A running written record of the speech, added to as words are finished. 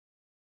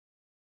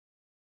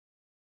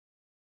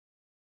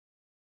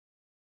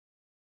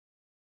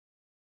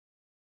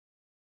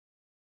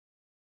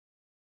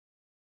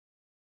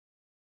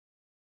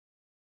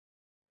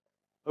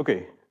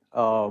Okay.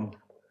 Hello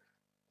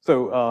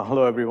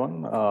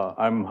everyone.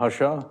 I'm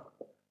Harsha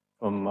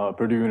from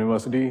Purdue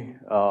University.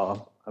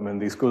 I'm in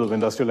the School of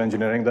Industrial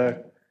Engineering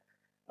there.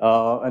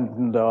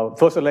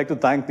 First, I'd like to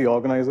thank the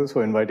organizers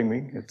for inviting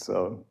me. It's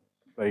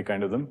very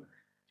kind of them.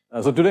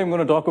 So today I'm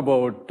going to talk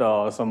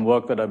about some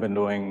work that I've been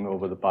doing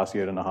over the past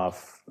year and a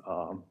half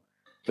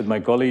with my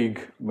colleague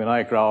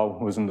Vinayak Rao,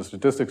 who's in the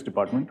statistics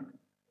department,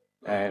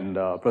 and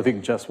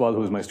Pratik Jaswal,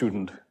 who's my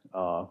student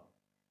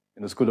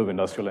in the School of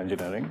Industrial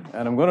Engineering.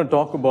 And I'm going to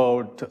talk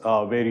about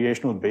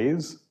variational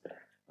Bayes,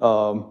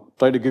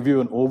 try to give you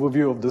an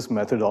overview of this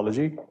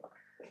methodology,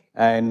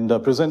 and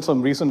present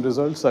some recent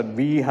results that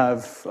we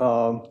have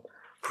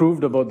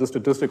proved about the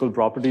statistical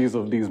properties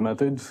of these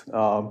methods,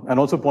 and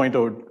also point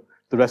out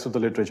the rest of the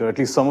literature, at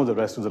least some of the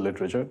rest of the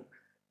literature.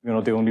 We're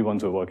not the only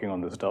ones who are working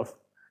on this stuff.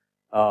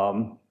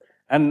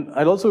 And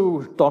I'll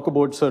also talk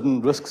about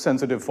certain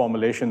risk-sensitive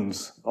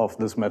formulations of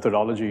this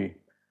methodology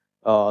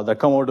that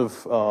come out of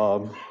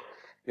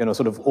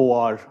sort of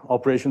OR,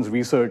 operations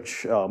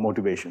research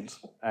motivations.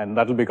 And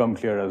that'll become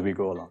clear as we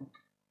go along.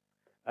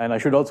 And I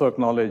should also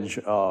acknowledge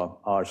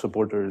our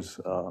supporters,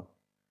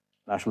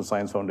 National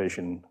Science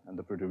Foundation and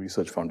the Purdue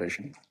Research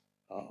Foundation.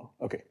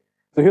 Okay,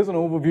 so here's an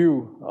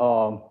overview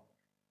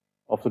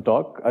of the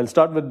talk. I'll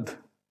start with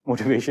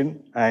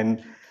motivation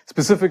and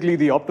specifically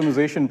the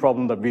optimization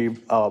problem that we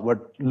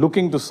were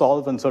looking to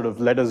solve and sort of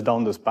led us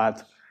down this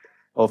path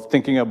of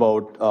thinking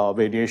about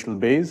variational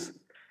Bayes.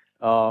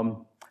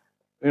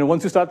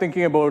 Once you start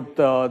thinking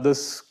about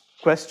this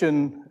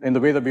question in the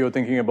way that we were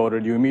thinking about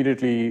it, you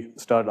immediately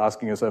start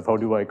asking yourself, how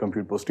do I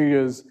compute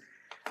posteriors?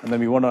 And then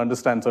we want to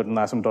understand certain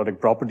asymptotic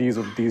properties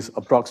of these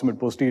approximate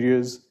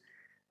posteriors.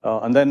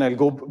 And then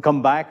I'll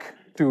come back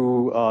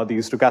to the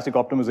stochastic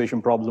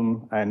optimization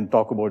problem and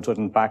talk about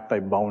certain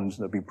pack-type bounds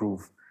that we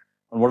prove.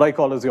 And what I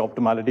call as the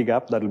optimality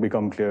gap, that'll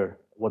become clear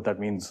what that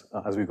means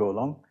as we go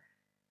along.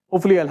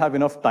 Hopefully, I'll have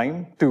enough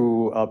time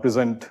to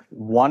present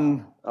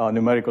one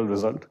numerical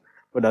result.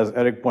 But as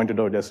Eric pointed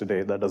out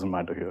yesterday, that doesn't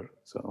matter here.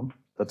 So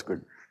that's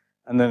good.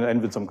 And then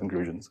end with some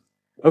conclusions.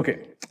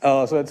 Okay,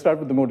 so let's start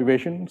with the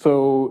motivation.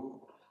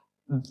 So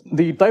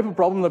the type of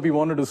problem that we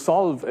wanted to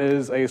solve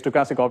is a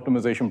stochastic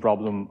optimization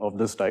problem of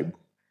this type.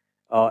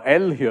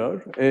 L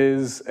here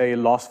is a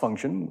loss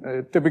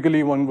function.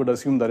 Typically, one would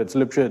assume that it's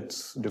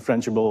Lipschitz,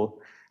 differentiable,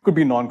 could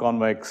be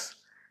non-convex.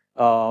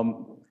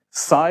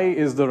 Psi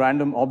is the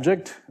random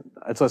object.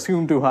 It's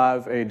assumed to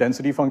have a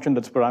density function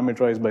that's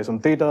parameterized by some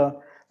theta.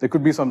 There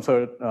could be some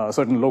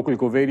certain local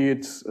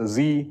covariates,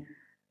 Z.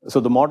 So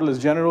the model is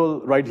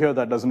general. Right here,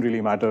 that doesn't really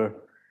matter.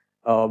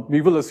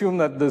 We will assume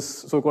that this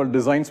so-called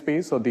design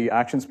space or the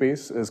action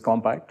space is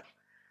compact.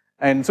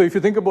 And so if you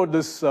think about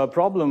this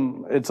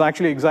problem, it's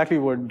actually exactly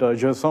what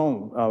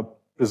Gerson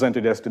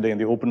presented yesterday in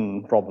the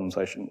open problem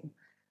session,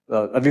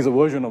 at least a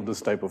version of this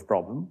type of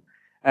problem.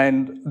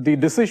 And the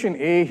decision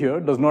A here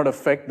does not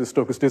affect the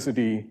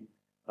stochasticity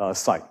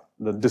psi,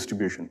 the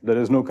distribution. There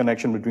is no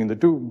connection between the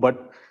two.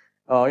 But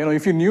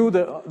if you knew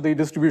the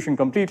distribution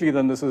completely,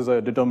 then this is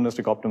a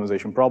deterministic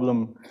optimization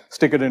problem.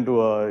 Stick it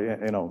into a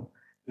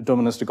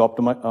deterministic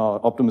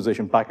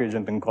optimization package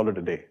and then call it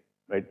a day,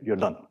 right? You're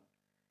done.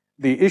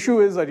 The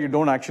issue is that you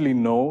don't actually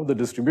know the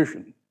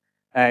distribution.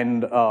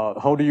 And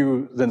how do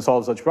you then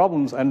solve such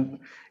problems? And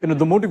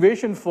the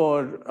motivation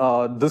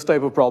for this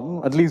type of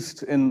problem, at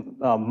least in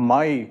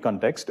my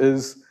context,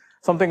 is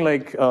something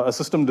like a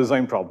system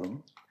design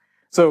problem.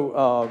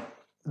 So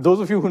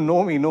those of you who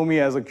know me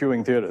as a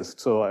queuing theorist.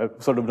 So I've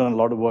sort of done a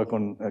lot of work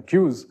on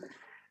queues.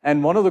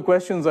 And one of the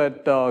questions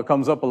that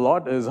comes up a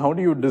lot is how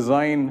do you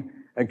design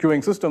a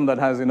queuing system that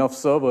has enough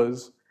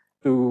servers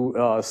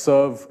to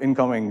serve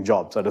incoming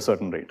jobs at a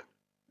certain rate?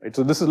 Right?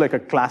 So this is like a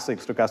classic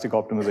stochastic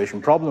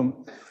optimization problem.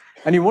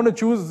 And you want to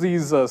choose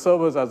these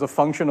servers as a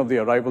function of the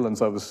arrival and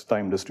service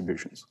time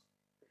distributions.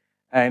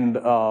 And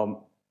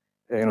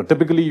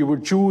typically you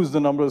would choose the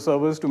number of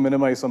servers to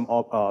minimize some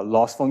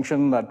loss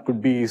function. That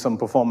could be some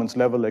performance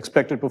level,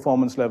 expected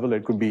performance level.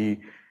 It could be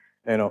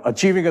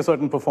achieving a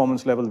certain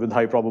performance level with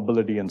high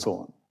probability and so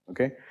on.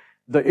 Okay.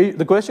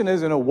 The question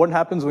is, what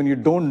happens when you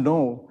don't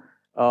know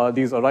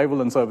these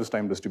arrival and service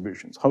time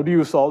distributions? How do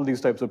you solve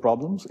these types of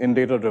problems in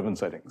data-driven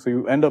settings? So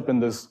you end up in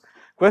this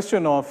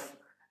question of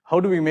how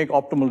do we make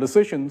optimal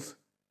decisions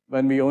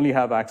when we only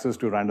have access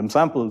to random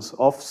samples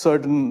of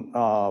certain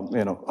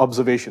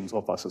observations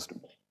of our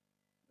system.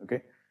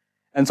 Okay,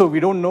 and so we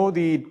don't know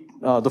the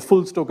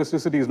full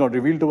stochasticity is not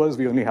revealed to us.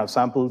 We only have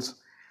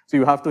samples. So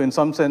you have to, in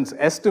some sense,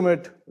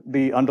 estimate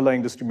the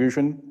underlying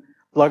distribution,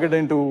 plug it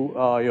into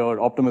your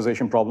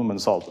optimization problem,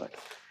 and solve that.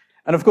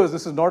 And of course,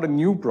 this is not a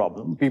new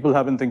problem. People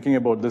have been thinking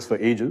about this for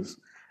ages.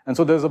 And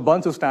so there's a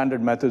bunch of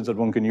standard methods that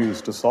one can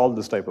use to solve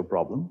this type of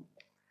problem.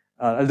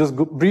 I'll just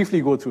briefly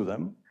go through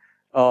them.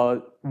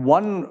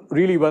 One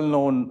really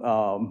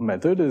well-known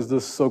method is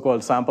this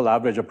so-called sample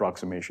average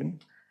approximation.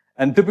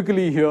 And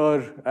typically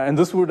here, and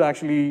this would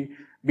actually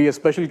be a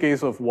special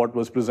case of what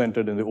was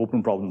presented in the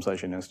open problem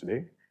session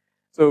yesterday.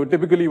 So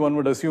typically one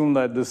would assume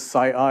that this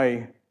psi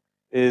I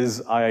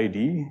is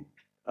IID,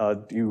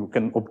 you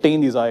can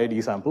obtain these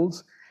IID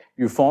samples,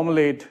 you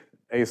formulate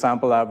a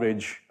sample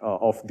average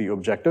of the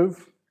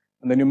objective,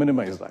 and then you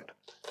minimize that.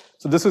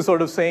 So this is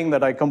sort of saying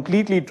that I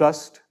completely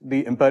trust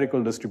the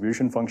empirical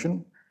distribution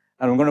function,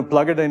 and I'm going to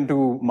plug it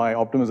into my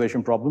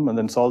optimization problem and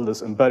then solve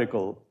this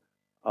empirical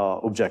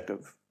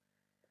objective.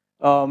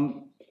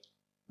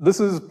 This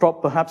is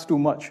perhaps too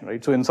much,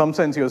 right? So in some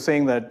sense, you're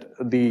saying that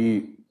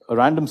the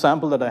random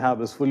sample that I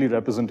have is fully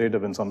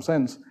representative in some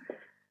sense.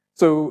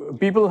 So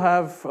people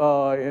have,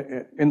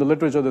 in the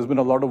literature, there's been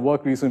a lot of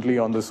work recently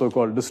on the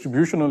so-called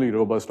distributionally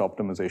robust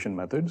optimization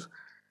methods.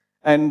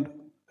 And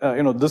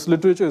this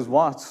literature is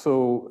vast,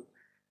 so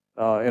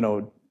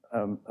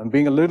I'm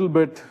being a little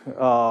bit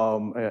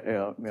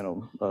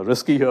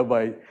risky here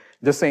by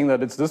just saying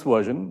that it's this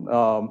version.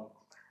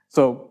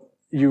 So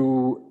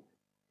you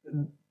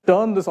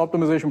turn this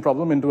optimization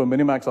problem into a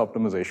minimax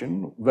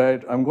optimization,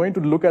 where I'm going to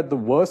look at the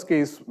worst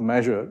case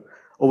measure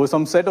over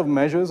some set of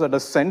measures that are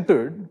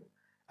centered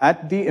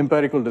at the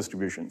empirical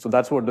distribution. So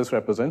that's what this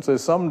represents.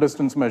 There's some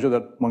distance measure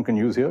that one can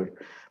use here.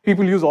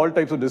 People use all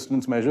types of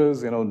distance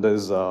measures.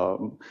 There's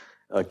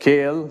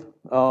KL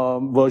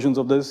versions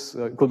of this,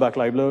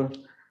 Kullback-Leibler.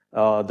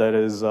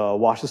 There is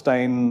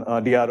Wasserstein,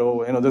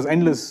 DRO. There's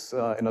endless,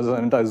 there's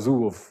an entire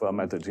zoo of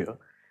methods here.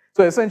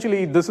 So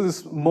essentially, this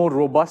is more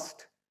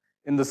robust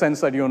in the sense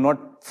that you're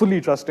not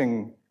fully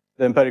trusting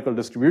the empirical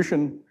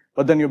distribution,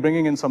 but then you're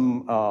bringing in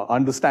some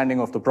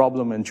understanding of the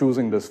problem and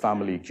choosing this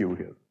family Q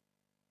here.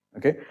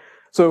 Okay,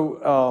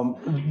 so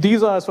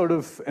these are sort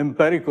of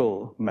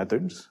empirical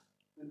methods.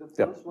 In the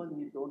first one,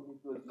 you don't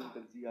need to assume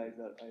that GIs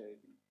are IIT.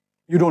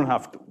 You don't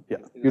have to. Yeah,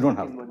 you don't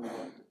have to.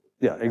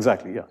 Yeah,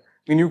 exactly. Yeah,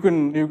 I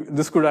mean,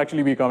 this could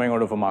actually be coming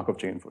out of a Markov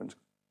chain, for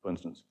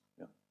instance.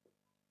 Yeah.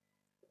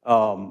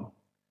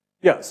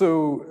 Yeah.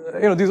 So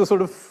these are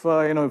sort of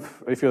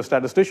if you're a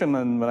statistician,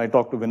 and when I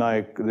talk to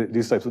Vinayak,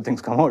 these types of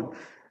things come out.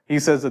 He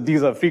says that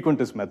these are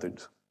frequentist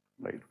methods,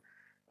 right?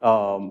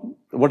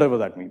 Whatever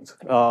that means.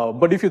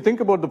 But if you think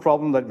about the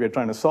problem that we're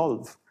trying to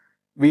solve,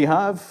 we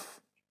have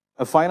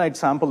a finite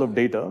sample of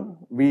data.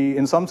 We,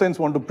 in some sense,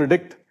 want to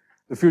predict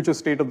the future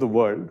state of the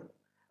world,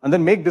 and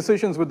then make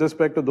decisions with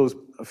respect to those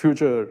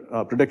future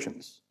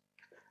predictions.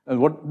 And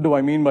what do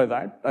I mean by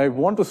that? I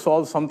want to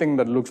solve something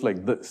that looks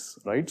like this,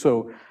 right?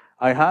 So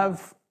I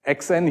have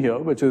xn here,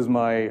 which is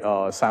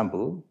my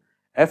sample.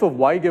 F of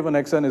y given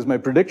xn is my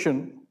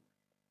prediction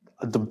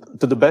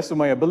to the best of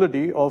my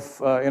ability of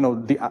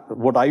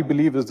what I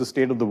believe is the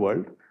state of the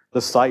world,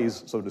 the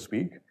size, so to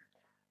speak.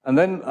 And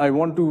then I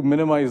want to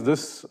minimize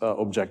this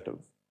objective.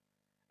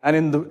 And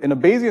in a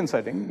Bayesian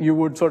setting, you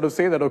would sort of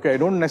say that, okay, I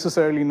don't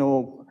necessarily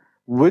know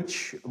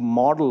which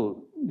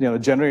model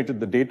generated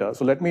the data,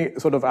 so let me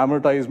sort of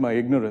amortize my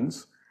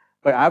ignorance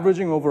by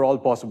averaging over all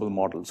possible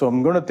models. So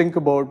I'm going to think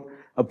about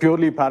a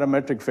purely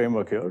parametric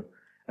framework here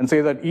and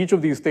say that each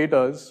of these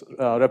thetas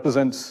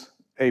represents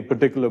a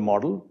particular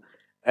model,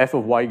 f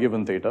of y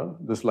given theta,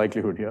 this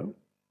likelihood here.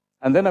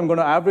 And then I'm going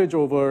to average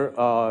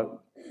over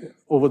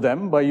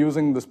them by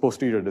using this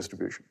posterior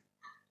distribution.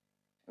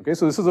 Okay,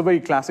 so this is a very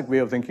classic way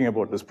of thinking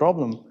about this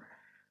problem.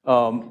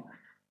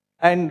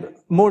 And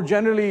more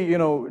generally,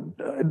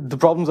 the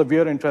problems that we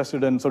are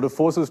interested in sort of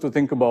force us to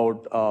think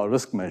about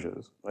risk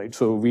measures, right?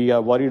 So we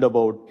are worried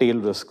about tail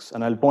risks,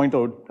 and I'll point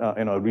out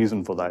a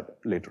reason for that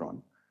later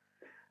on.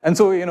 And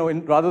so,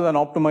 rather than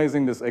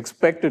optimizing this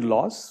expected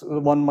loss,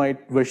 one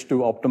might wish to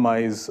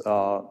optimize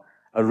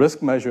a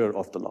risk measure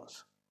of the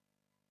loss.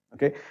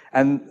 Okay,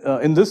 and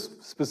in this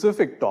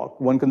specific talk,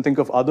 one can think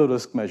of other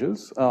risk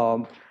measures.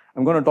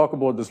 I'm going to talk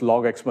about this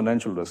log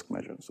exponential risk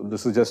measure. So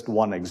this is just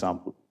one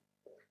example.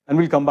 And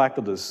we'll come back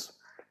to this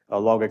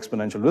log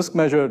exponential risk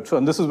measure. So,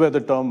 and this is where the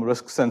term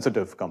risk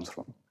sensitive comes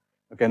from.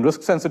 Okay, and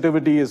risk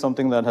sensitivity is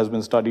something that has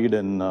been studied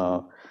in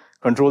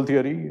control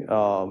theory.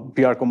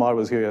 P.R. Kumar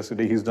was here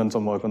yesterday. He's done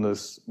some work on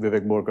this,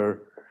 Vivek Borkar,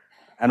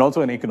 and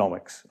also in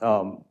economics.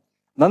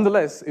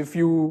 Nonetheless, if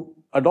you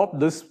adopt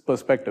this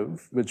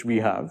perspective, which we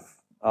have,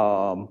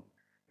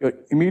 you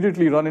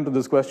immediately run into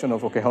this question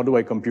of, okay, how do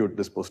I compute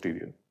this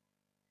posterior,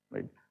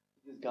 right?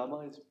 Is gamma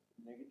is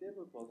negative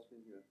or positive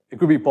here? It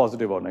could be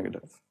positive or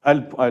negative.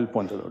 I'll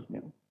point it out.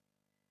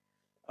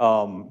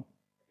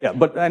 Yeah,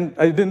 and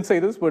I didn't say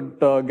this, but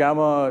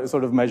gamma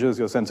sort of measures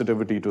your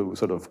sensitivity to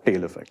sort of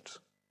tail effects.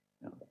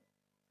 Yeah.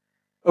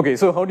 Okay,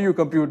 so how do you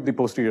compute the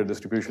posterior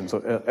distribution?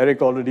 So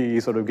Eric already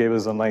sort of gave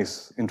us a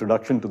nice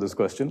introduction to this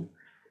question.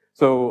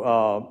 So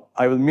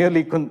I will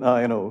merely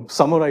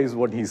summarize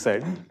what he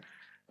said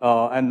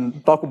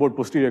and talk about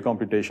posterior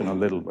computation a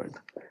little bit.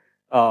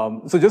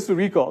 So just to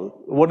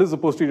recall, what is the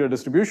posterior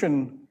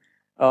distribution?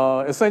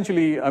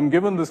 Essentially, I'm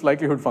given this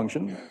likelihood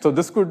function. So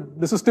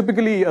this is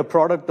typically a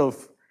product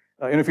of,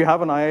 if you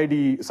have an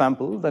IID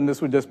sample, then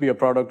this would just be a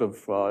product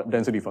of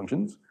density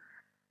functions.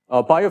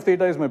 Pi of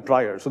theta is my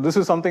prior. So this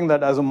is something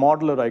that as a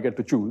modeler, I get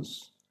to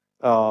choose.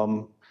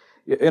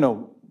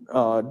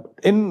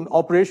 In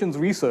operations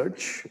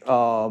research,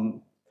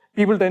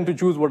 people tend to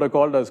choose what are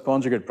called as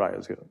conjugate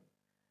priors here.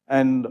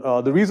 And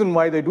the reason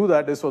why they do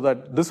that is so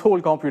that this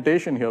whole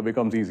computation here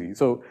becomes easy.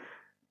 So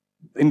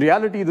In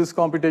reality, this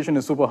computation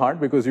is super hard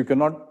because you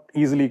cannot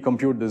easily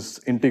compute this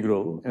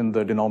integral in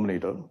the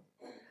denominator.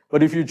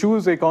 But if you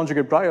choose a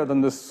conjugate prior,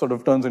 then this sort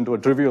of turns into a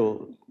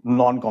trivial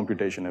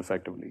non-computation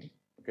effectively,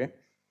 okay?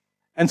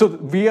 And so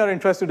we are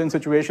interested in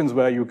situations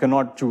where you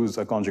cannot choose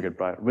a conjugate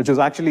prior, which is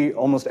actually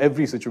almost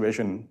every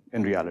situation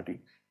in reality.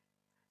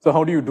 So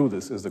how do you do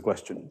this is the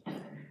question.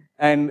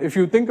 And if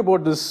you think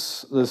about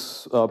this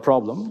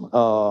problem,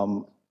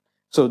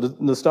 so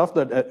the stuff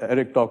that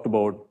Eric talked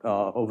about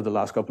over the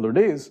last couple of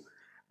days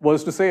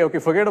was to say, okay,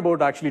 forget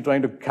about actually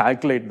trying to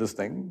calculate this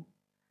thing.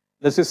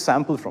 Let's just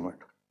sample from it.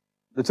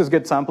 Let's just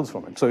get samples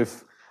from it. So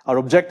if our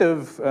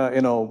objective,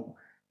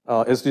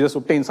 is to just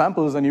obtain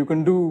samples, then you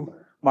can do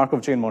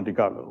Markov chain Monte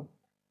Carlo,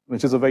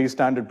 which is a very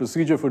standard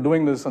procedure for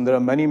doing this. And there are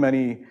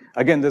many,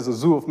 again, there's a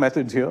zoo of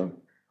methods here.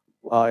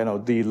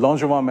 The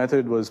Langevin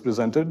method was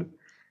presented,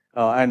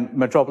 and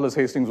Metropolis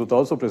Hastings was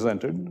also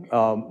presented.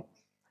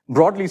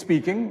 Broadly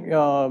speaking,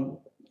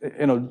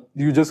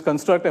 you just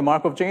construct a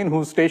Markov chain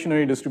whose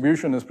stationary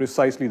distribution is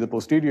precisely the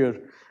posterior.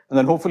 And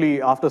then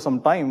hopefully after some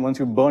time, once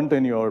you've burnt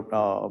in your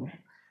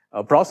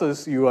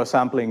process, you are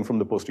sampling from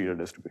the posterior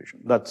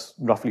distribution. That's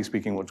roughly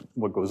speaking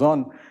what goes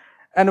on.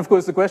 And of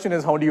course, the question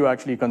is, how do you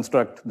actually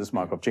construct this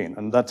Markov chain?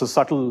 And that's a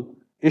subtle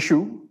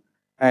issue.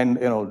 And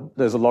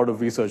there's a lot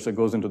of research that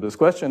goes into this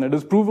question. It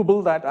is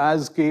provable that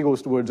as k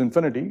goes towards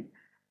infinity,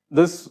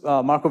 this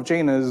Markov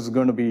chain is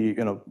going to be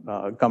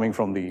coming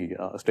from the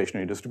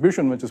stationary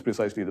distribution, which is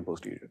precisely the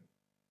posterior.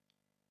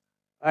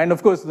 And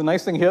of course, the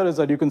nice thing here is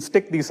that you can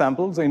stick these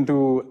samples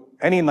into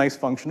any nice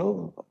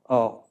functional.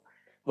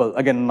 Well,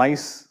 again,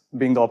 nice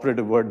being the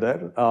operative word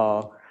there.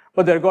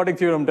 But the ergodic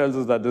theorem tells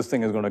us that this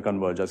thing is going to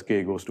converge as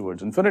k goes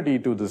towards infinity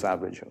to this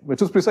average here,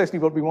 which is precisely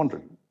what we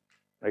wanted,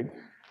 right?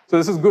 So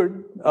this is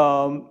good.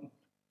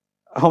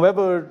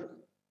 However,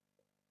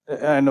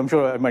 and I'm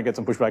sure I might get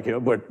some pushback here,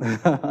 but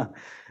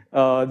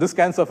this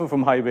can suffer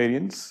from high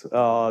variance.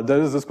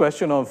 There is this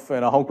question of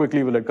how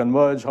quickly will it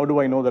converge? How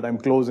do I know that I'm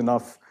close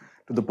enough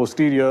to the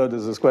posterior?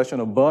 There's this question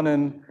of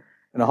burn-in.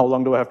 How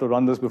long do I have to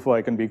run this before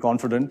I can be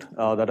confident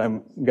that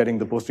I'm getting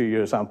the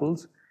posterior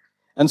samples?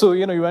 And so,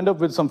 you end up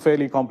with some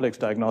fairly complex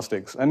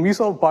diagnostics. And we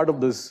saw part of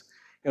this,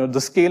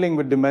 the scaling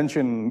with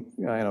dimension,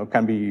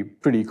 can be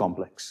pretty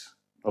complex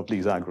of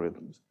these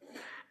algorithms.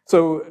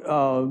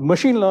 So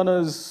machine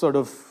learners sort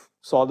of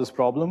saw this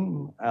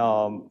problem,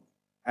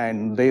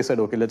 and they said,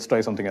 okay, let's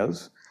try something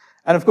else.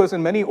 And of course,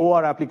 in many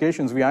OR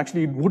applications, we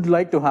actually would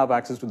like to have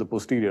access to the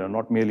posterior,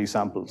 not merely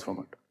samples from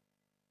it.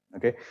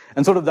 Okay,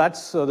 and sort of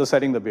that's the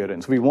setting that we are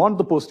in. So we want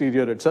the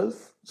posterior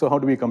itself. So how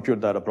do we compute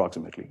that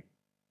approximately?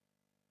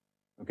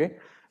 Okay,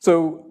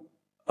 so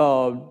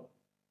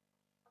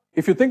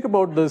if you think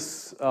about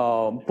this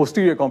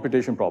posterior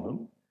computation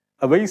problem,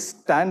 a very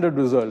standard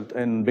result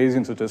in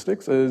Bayesian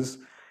statistics is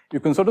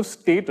you can sort of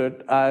state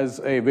it as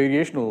a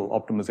variational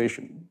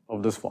optimization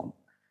of this form.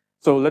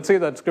 So let's say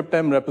that script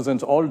M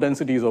represents all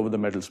densities over the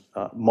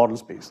model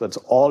space. That's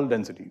all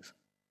densities.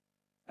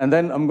 And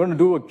then I'm going to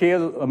do a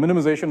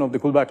minimization of the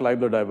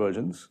Kullback-Leibler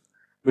divergence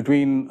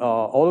between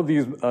all of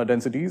these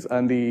densities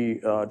and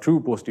the true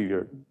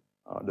posterior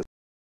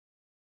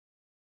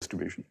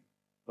distribution,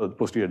 or the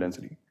posterior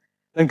density.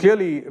 Then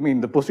clearly,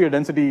 the posterior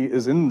density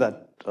is in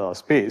that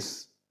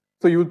space,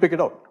 so you will pick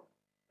it out,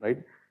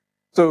 right?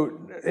 So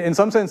in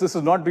some sense, this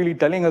is not really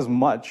telling us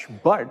much,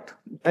 but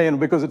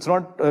because it's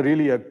not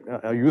really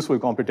a useful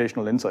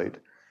computational insight.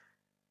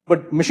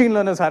 But machine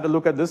learners had a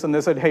look at this and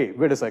they said, hey,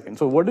 wait a second.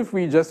 So what if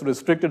we just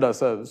restricted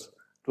ourselves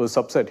to a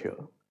subset here?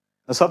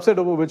 A subset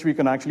over which we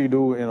can actually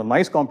do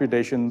nice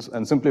computations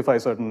and simplify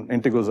certain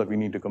integrals that we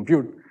need to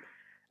compute.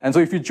 And so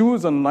if you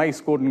choose a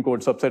nice quote-unquote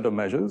subset of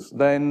measures,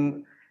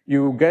 then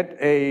you get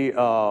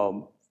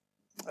an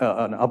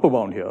upper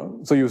bound here.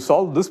 So you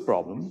solve this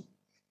problem.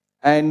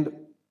 And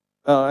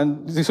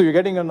so you're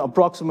getting an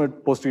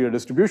approximate posterior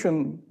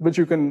distribution, which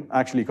you can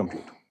actually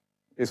compute.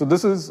 Okay, so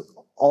this is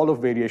all of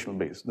variational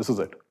Bayes. This is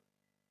it.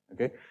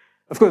 Okay.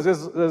 Of course,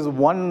 there's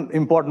one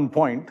important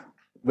point,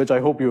 which I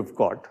hope you've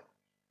caught,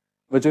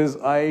 which is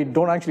I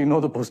don't actually know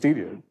the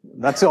posterior.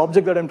 That's the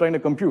object that I'm trying to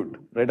compute,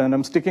 right? And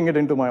I'm sticking it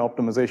into my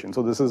optimization.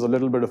 So this is a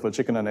little bit of a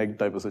chicken and egg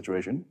type of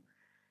situation.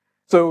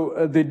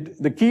 So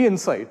the key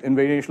insight in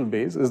variational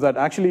Bayes is that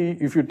actually,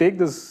 if you take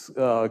this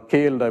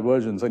KL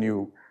divergence and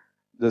you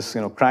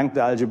crank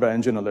the algebra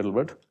engine a little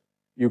bit,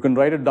 you can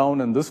write it down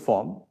in this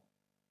form.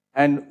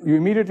 And you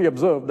immediately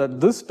observe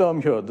that this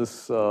term here,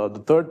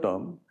 the third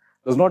term,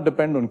 does not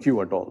depend on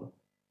Q at all.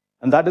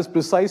 And that is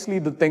precisely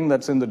the thing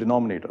that's in the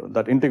denominator,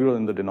 that integral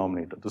in the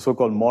denominator, the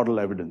so-called model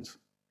evidence.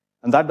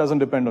 And that doesn't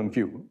depend on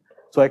Q.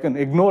 So I can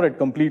ignore it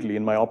completely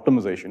in my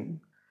optimization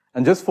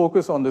and just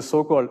focus on this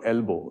so-called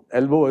elbow.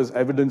 Elbow is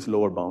evidence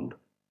lower bound.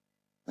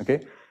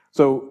 Okay?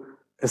 So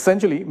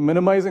essentially,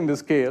 minimizing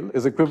this KL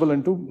is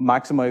equivalent to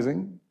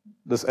maximizing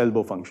this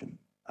elbow function.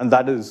 And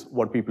that is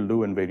what people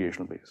do in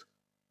variational Bayes.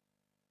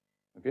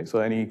 Okay, so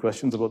any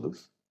questions about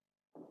this?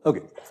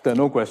 Okay, if there are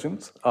no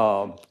questions.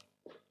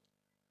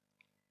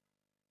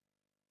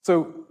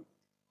 So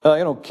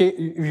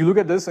If you look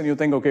at this and you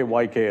think, okay,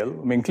 why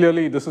KL? I mean,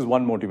 clearly this is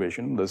one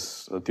motivation,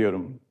 this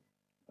theorem,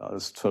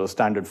 this sort of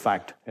standard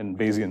fact in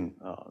Bayesian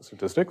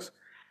statistics.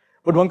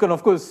 But one can,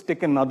 of course,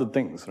 stick in other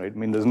things, right? I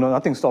mean, there's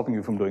nothing stopping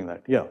you from doing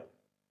that. Yeah.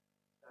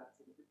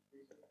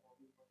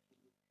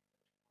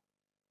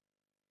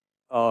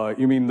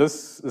 You mean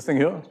this thing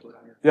here?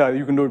 Yeah,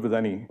 you can do it with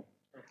any.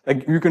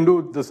 Like, you can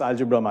do this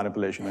algebra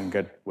manipulation and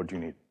get what you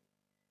need.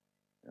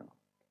 Yeah.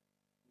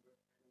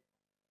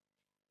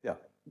 Yeah.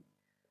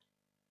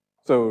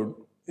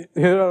 So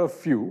here are a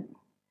few,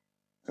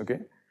 okay?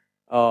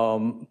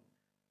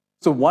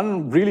 So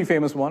one really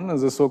famous one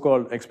is the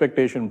so-called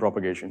expectation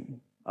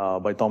propagation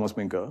by Thomas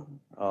Minker,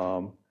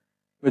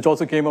 which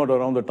also came out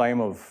around the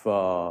time of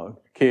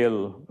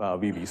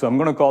KL-VB. So I'm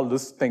going to call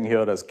this thing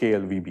here as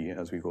KL-VB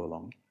as we go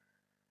along.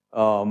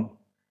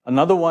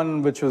 Another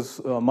one, which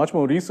is much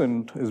more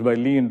recent, is by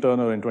Lee and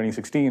Turner in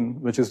 2016,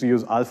 which is to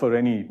use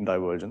alpha-Renyi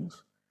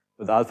divergence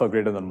with alpha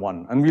greater than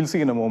 1. And we'll see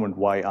in a moment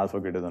why alpha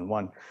greater than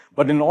 1.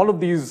 But in all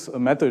of these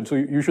methods, so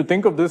you should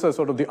think of this as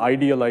sort of the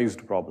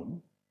idealized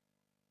problem,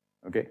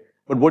 okay?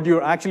 But what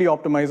you're actually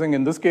optimizing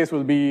in this case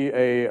will be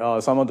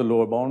a sum of the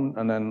lower bound,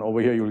 and then over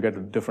here you'll get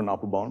a different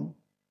upper bound,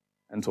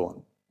 and so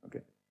on,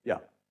 okay? Yeah.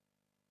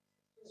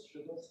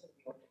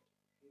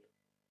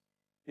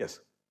 Yes,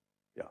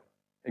 yeah,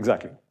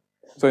 exactly.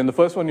 So in the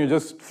first one, you're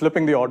just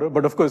flipping the order,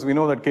 but of course we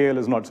know that KL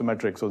is not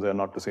symmetric, so they're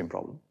not the same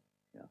problem.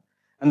 Yeah.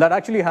 And that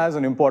actually has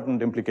an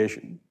important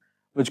implication,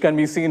 which can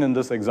be seen in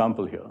this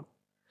example here.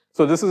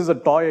 So this is a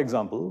toy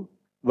example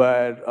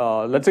where,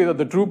 let's say that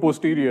the true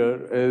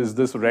posterior is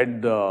this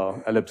red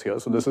ellipse here.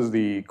 So this is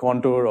the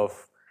contour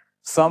of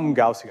some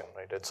Gaussian,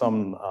 right? It's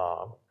some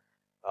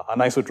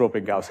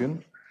anisotropic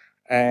Gaussian.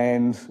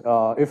 And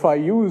if I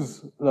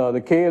use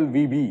the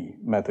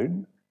KL-VB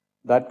method,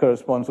 that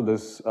corresponds to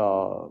this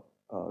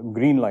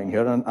green line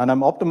here, and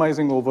I'm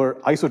optimizing over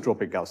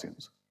isotropic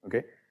Gaussians,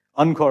 okay?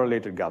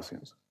 Uncorrelated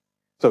Gaussians.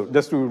 So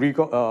just to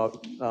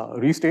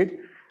restate,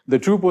 the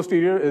true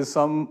posterior is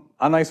some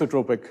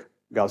anisotropic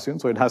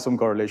Gaussian, so it has some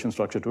correlation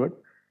structure to it.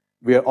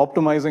 We are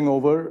optimizing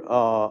over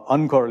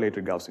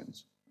uncorrelated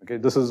Gaussians, okay?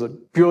 This is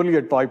purely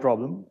a toy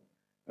problem,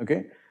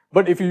 okay?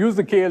 But if you use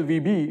the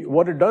KL-VB,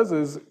 what it does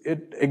is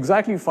it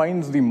exactly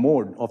finds the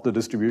mode of the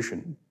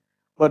distribution,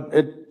 but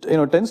it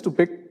tends to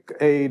pick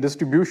a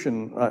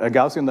distribution, a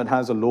Gaussian that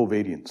has a low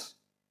variance,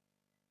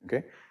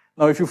 okay?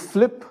 Now, if you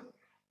flip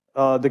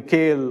the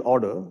KL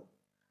order,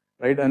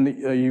 right, and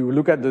you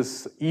look at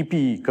this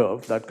EP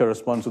curve that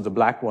corresponds to the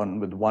black one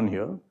with 1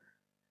 here,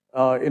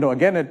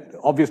 again, it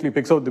obviously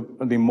picks out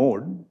the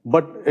mode,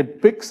 but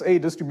it picks a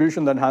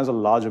distribution that has a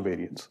larger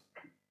variance,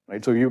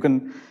 right? So you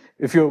can,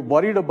 if you're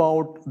worried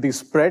about the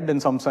spread in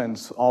some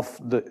sense of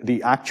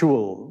the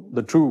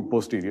true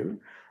posterior,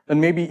 then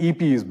maybe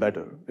EP is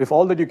better. If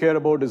all that you care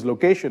about is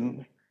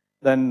location,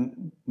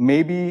 then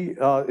maybe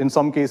in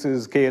some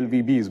cases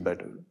KL-VB is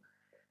better.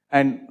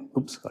 And,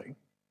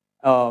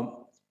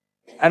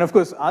 and of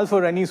course,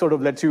 alpha-Renyi sort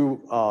of lets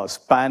you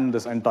span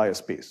this entire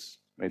space,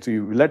 right? So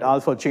you let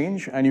alpha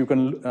change and you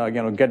can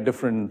get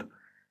different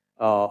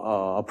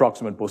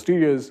approximate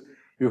posteriors.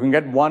 You can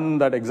get one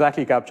that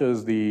exactly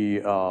captures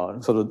the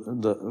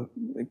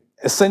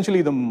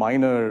essentially the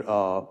minor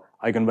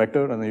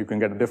eigenvector, and then you can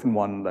get a different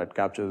one that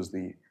captures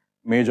the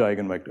major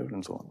eigenvector,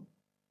 and so on,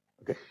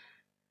 okay?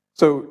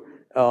 So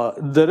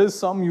there is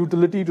some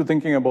utility to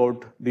thinking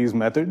about these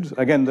methods.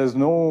 Again, there's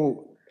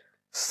no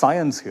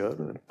science here.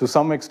 To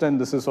some extent,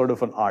 this is sort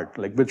of an art,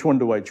 like which one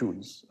do I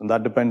choose? And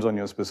that depends on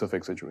your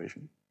specific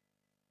situation,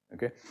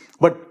 okay?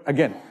 But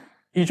again,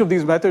 each of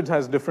these methods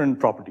has different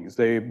properties.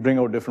 They bring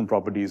out different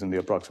properties in the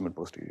approximate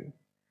posterior.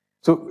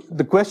 So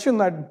the question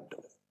that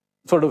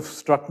sort of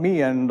struck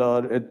me, and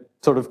it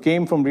sort of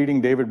came from reading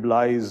David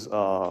Bly's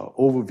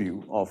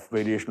overview of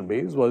variational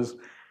Bayes, was,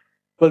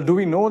 well, do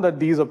we know that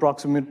these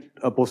approximate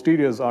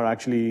posteriors are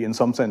actually in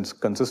some sense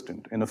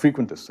consistent in a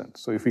frequentist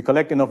sense? So if we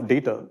collect enough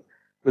data,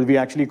 will we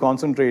actually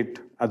concentrate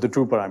at the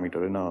true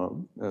parameter in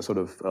a sort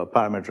of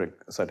parametric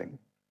setting?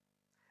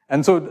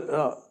 And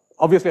so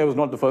obviously I was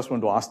not the first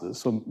one to ask this.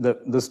 So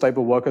this type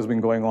of work has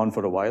been going on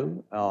for a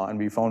while, and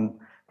we found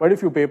quite a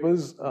few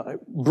papers.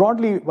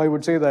 Broadly, I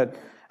would say that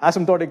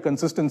asymptotic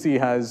consistency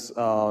has,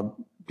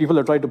 people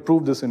have tried to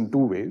prove this in 2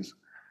 ways.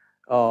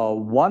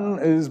 One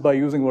is by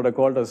using what are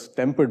called as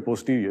tempered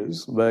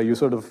posteriors, where you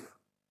sort of,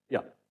 yeah.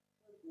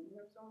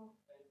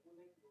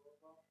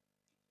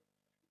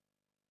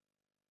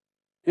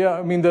 Yeah,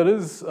 I mean, there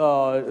is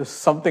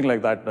something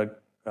like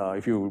that,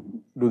 if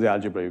you do the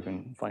algebra, you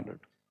can find it.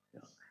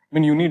 Yeah. I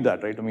mean, you need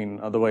that, right? I mean,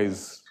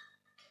 otherwise,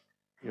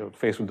 you're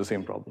faced with the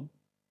same problem.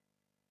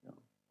 Yeah.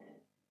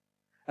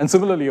 And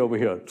similarly over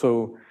here.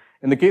 So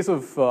in the case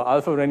of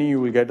alpha-Renyi,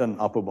 you will get an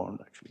upper bound,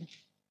 actually.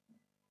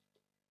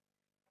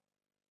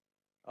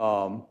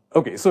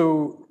 Okay,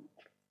 so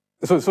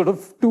sort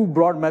of 2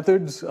 broad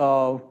methods.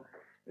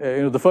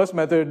 The first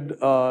method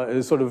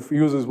is sort of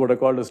uses what are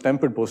called as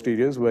tempered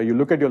posteriors, where you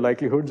look at your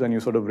likelihoods and you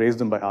sort of raise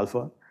them by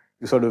alpha.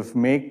 You sort of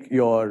make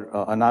your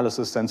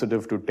analysis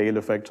sensitive to tail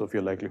effects of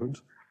your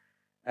likelihoods.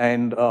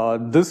 And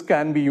this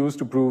can be used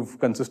to prove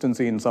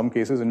consistency in some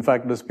cases. In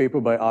fact, this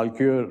paper by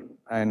Alquier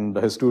and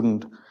his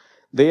student,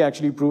 they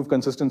actually prove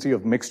consistency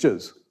of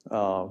mixtures,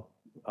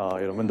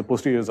 when the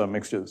posteriors are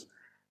mixtures,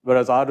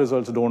 whereas our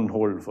results don't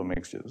hold for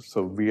mixtures.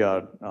 So we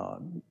are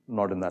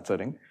not in that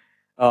setting.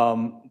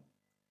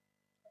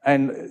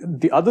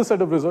 And the other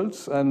set of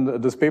results,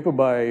 and this paper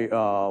by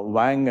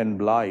Wang and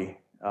Blai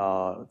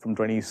from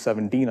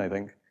 2017, I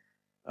think,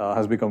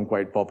 has become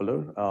quite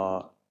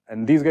popular.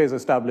 And these guys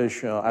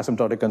establish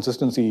asymptotic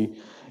consistency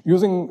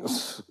using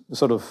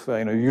sort of,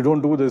 you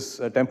don't do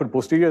this tempered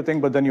posterior thing,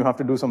 but then you have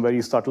to do some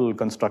very subtle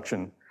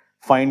construction,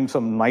 find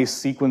some nice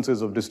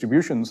sequences of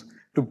distributions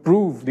to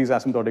prove these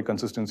asymptotic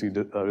consistency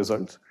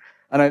results.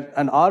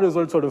 And our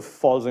result sort of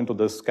falls into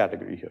this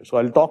category here. So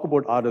I'll talk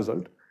about our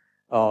result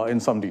in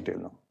some detail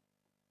now.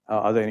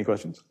 Are there any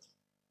questions?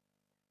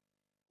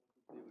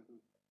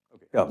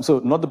 Okay. Yeah, so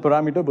not the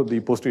parameter, but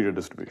the posterior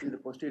distribution. The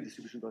posterior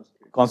distribution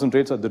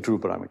concentrates at the true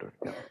parameter.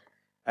 Yeah.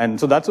 And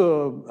so that's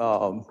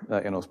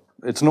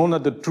it's known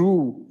that the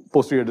true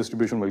posterior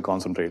distribution will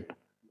concentrate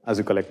as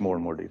you collect more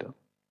and more data.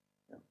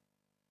 Yeah.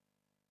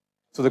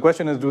 So the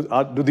question is,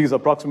 do these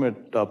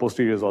approximate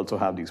posteriors also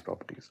have these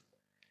properties?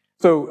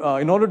 So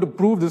in order to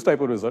prove this type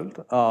of result,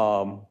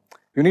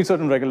 you need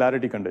certain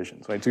regularity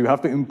conditions, right? So you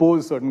have to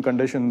impose certain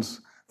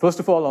conditions, first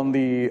of all, on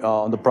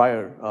the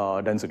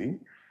prior density.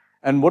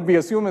 And what we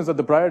assume is that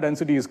the prior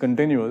density is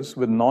continuous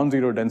with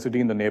non-zero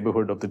density in the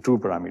neighborhood of the true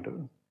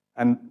parameter.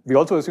 And we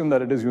also assume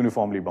that it is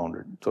uniformly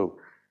bounded. So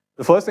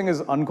the first thing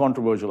is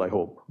uncontroversial, I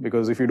hope,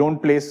 because if you don't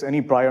place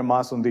any prior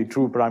mass on the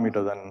true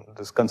parameter, then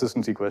this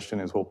consistency question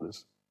is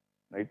hopeless,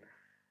 right?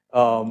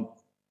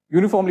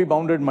 Uniformly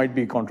bounded might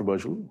be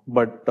controversial,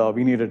 but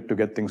we need it to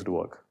get things to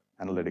work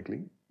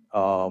analytically.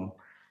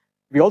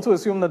 We also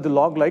assume that the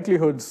log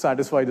likelihoods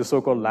satisfy the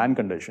so-called Land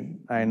condition.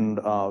 And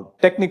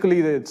technically,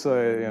 it's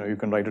you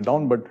can write it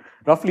down, but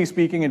roughly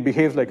speaking, it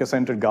behaves like a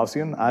centered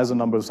Gaussian as the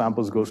number of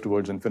samples goes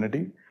towards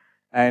infinity.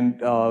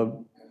 And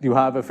you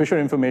have a Fisher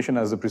information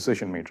as the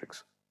precision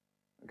matrix,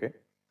 okay?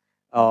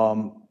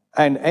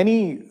 And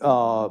any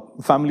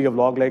family of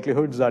log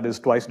likelihoods that is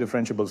twice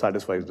differentiable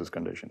satisfies this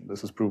condition.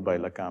 This is proved by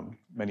Lacam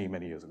many,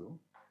 many years ago.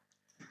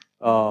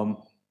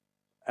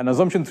 And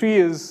assumption 3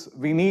 is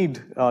we need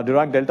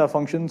Dirac delta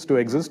functions to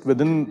exist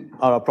within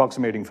our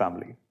approximating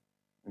family,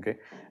 okay?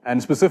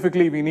 And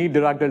specifically, we need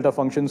Dirac delta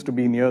functions to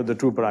be near the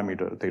true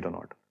parameter theta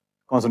naught,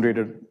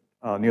 concentrated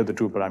near the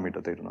true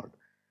parameter theta naught.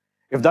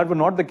 If that were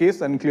not the case,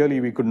 then clearly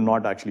we could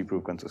not actually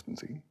prove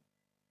consistency,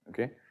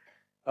 okay?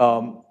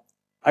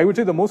 I would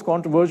say the most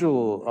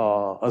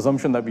controversial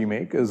assumption that we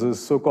make is this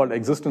so-called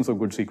existence of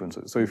good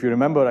sequences. So if you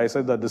remember, I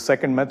said that the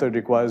second method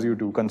requires you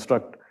to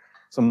construct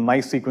some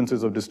nice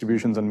sequences of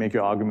distributions and make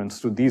your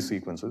arguments to these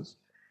sequences.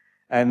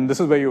 And this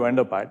is where you end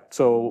up at.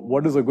 So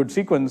what is a good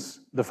sequence?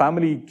 The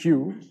family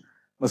Q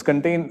must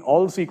contain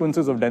all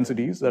sequences of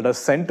densities that are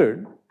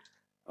centered.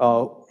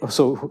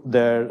 So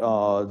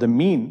the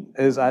mean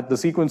is at the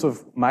sequence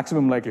of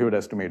maximum likelihood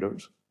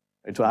estimators.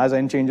 Right? So as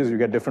n changes, you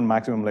get different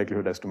maximum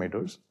likelihood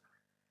estimators.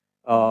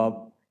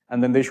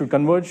 And then they should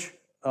converge.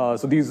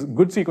 So these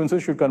good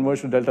sequences should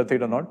converge to delta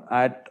theta naught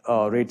at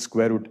rate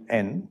square root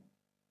n,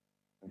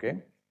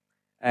 okay?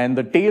 And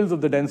the tails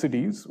of the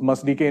densities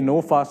must decay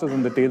no faster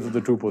than the tails of the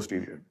true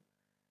posterior.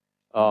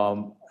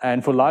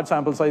 And for large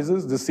sample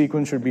sizes, this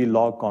sequence should be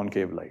log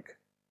concave-like.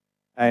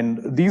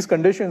 And these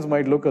conditions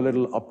might look a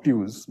little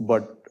obtuse,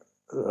 but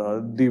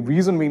the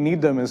reason we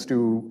need them is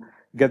to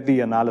get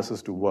the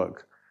analysis to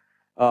work.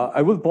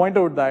 I will point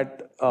out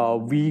that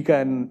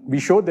we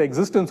showed the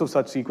existence of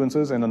such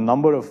sequences in a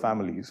number of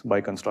families by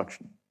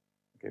construction,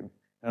 okay?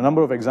 A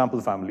number of example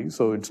families,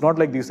 so it's not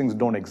like these things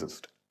don't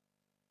exist,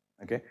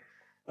 okay?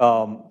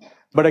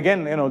 But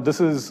again, this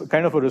is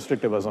kind of a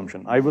restrictive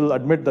assumption. I will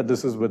admit that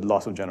this is with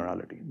loss of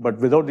generality, but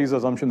without these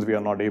assumptions, we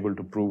are not able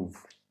to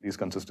prove these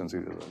consistency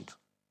results.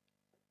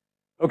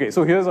 Okay,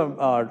 so here's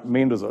our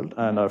main result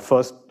and our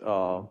first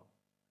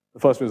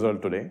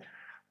result today.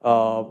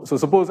 So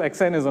suppose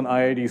Xn is an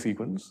IID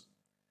sequence,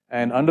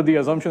 and under the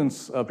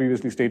assumptions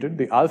previously stated,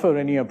 the alpha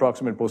Renyi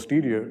approximate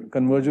posterior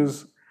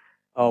converges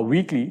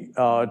weakly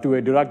to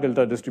a Dirac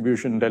delta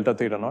distribution delta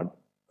theta naught,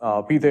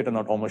 p theta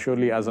naught almost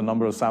surely as the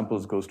number of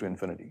samples goes to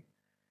infinity.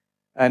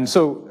 And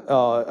so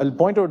I'll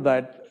point out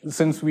that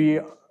since we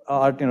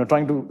are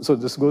trying to, so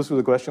this goes to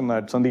the question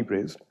that Sandeep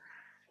raised.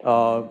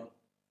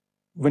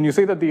 When you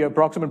say that the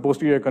approximate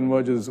posterior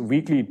converges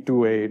weakly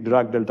to a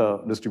Dirac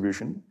delta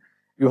distribution,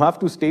 you have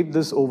to state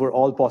this over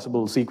all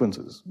possible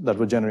sequences that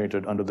were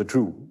generated under the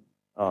true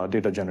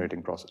data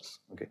generating process,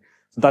 okay?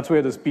 So that's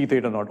where this p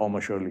theta naught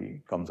almost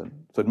surely comes in.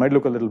 So it might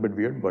look a little bit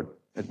weird, but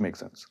it makes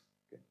sense.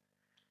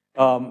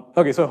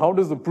 Okay, so how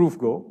does the proof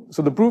go?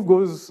 So the proof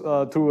goes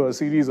through a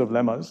series of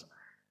lemmas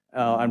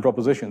and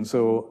propositions.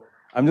 So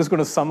I'm just going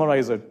to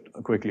summarize it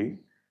quickly.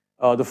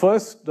 The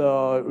first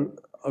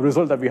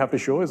result that we have to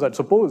show is that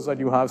suppose that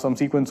you have some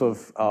sequence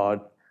of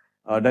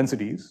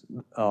densities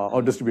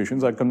or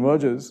distributions that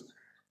converges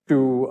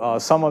to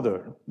some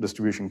other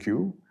distribution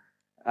Q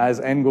as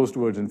n goes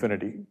towards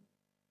infinity.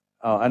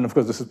 and of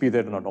course this is P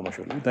theta naught almost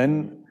surely,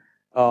 then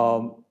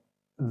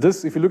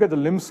this, if you look at the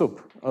lim sup,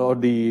 or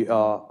the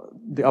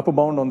upper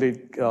bound on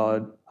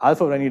the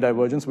alpha any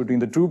divergence between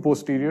the true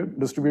posterior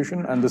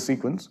distribution and the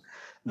sequence,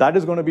 that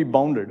is going to be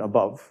bounded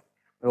above,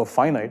 or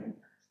finite,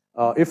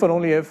 if and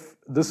only if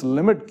this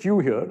limit q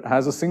here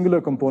has a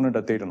singular component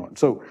at theta naught.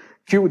 So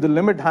q, the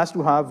limit has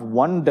to have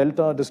one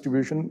delta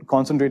distribution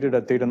concentrated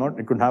at theta naught.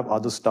 It could have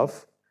other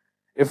stuff.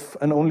 If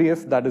and only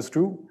if that is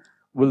true,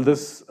 will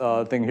this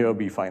thing here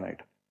be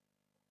finite?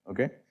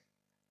 Okay.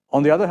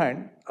 On the other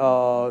hand,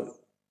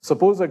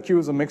 suppose that q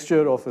is a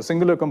mixture of a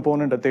singular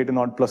component at theta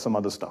naught plus some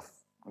other stuff.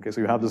 Okay, so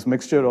you have this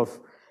mixture of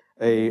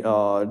a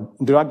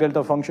Dirac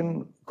delta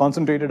function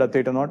concentrated at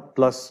theta naught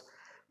plus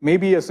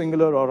maybe a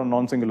singular or a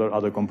non-singular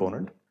other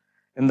component.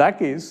 In that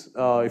case,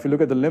 if you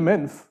look at the lim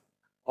inf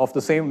of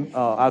the same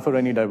alpha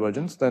any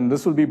divergence, then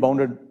this will be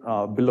bounded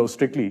below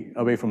strictly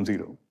away from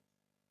 0.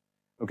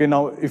 Okay,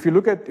 now if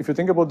you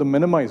think about the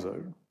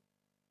minimizer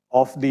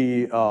of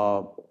the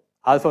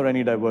alpha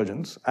any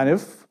divergence, and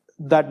if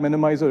that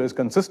minimizer is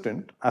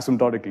consistent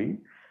asymptotically,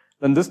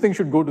 then this thing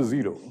should go to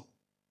 0,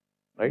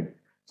 right?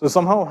 So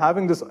somehow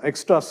having this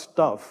extra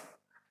stuff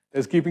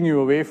is keeping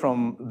you away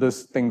from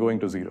this thing going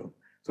to 0.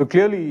 So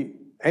clearly,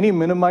 any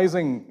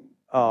minimizing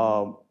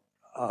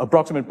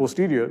approximate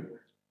posterior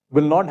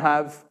will not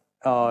have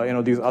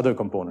these other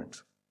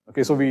components.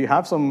 Okay, so we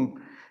have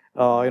some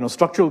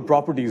structural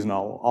properties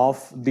now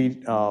of the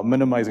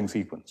minimizing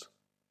sequence.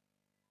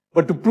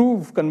 But to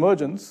prove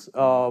convergence,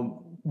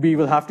 we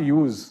will have to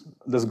use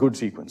this good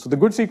sequence. So the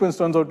good sequence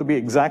turns out to be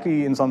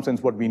exactly, in some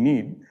sense, what we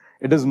need.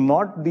 It is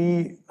not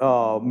the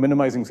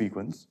minimizing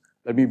sequence,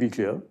 let me be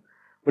clear.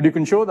 But you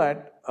can show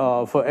that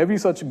for every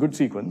such good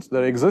sequence,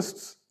 there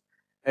exists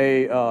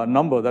a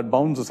number that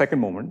bounds the second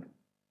moment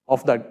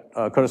of that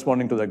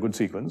corresponding to that good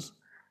sequence.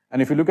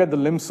 And if you look at the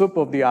lim sup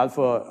of the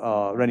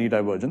alpha Renyi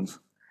divergence,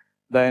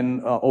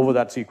 then over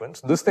that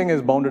sequence, this thing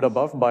is bounded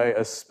above by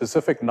a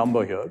specific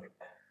number here.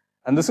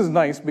 And this is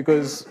nice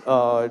because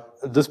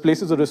this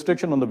places a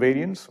restriction on the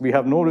variance. We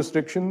have no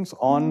restrictions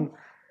on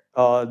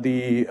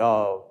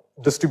the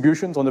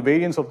distributions, on the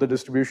variance of the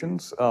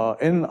distributions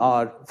in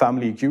our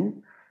family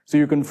Q. So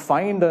you can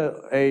find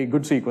a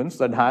good sequence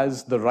that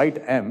has the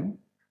right M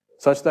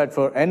such that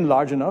for n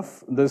large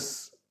enough,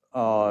 this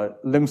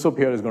lim sup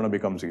here is going to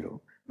become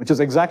 0, which is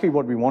exactly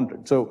what we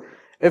wanted. So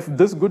if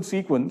this good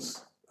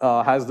sequence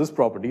has this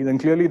property, then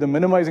clearly the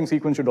minimizing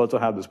sequence should also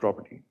have this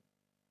property.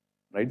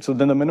 Right? So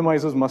then the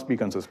minimizers must be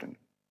consistent.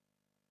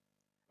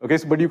 Okay,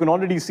 so, but you can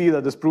already see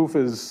that this proof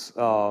is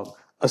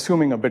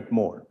assuming a bit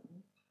more.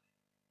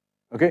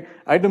 Okay,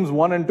 items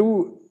 1 and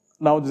 2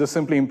 now just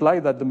simply imply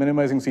that the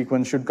minimizing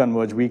sequence should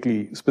converge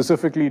weakly,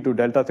 specifically to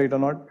delta theta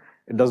naught.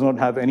 It does not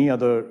have any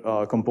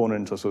other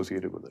components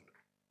associated with it.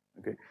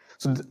 Okay,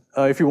 so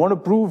if you want to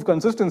prove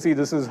consistency,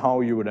 this is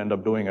how you would end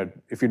up doing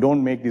it if you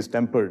don't make these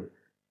tempered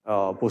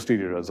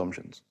posterior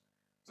assumptions.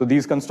 So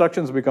these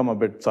constructions become a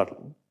bit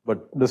subtle,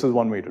 but this is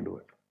one way to do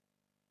it.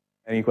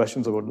 Any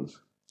questions about this?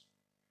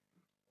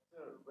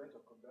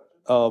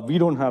 We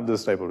don't have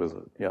this type of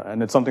result, yeah,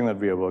 and it's something that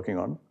we are working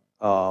on.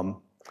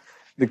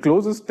 The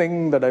closest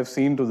thing that I've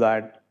seen to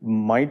that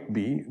might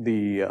be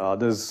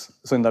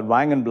so in that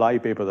Wang and Bly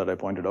paper that I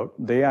pointed out,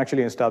 they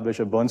actually establish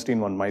a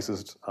Bernstein von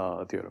Mises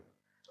theorem,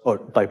 or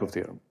type of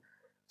theorem.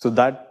 So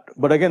that,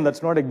 but again,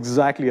 that's not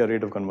exactly a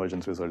rate of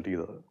convergence result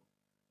either.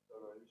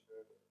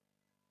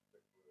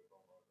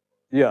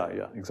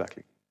 Yeah,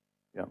 exactly.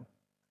 Yeah.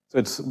 So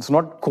it's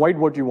not quite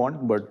what you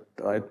want, but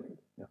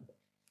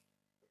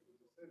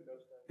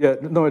yeah,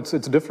 no, it's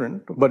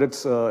different, but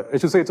it's I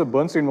should say it's a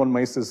Bernstein von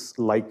Mises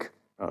like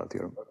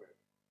theorem.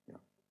 Yeah.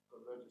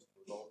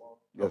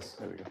 Yes,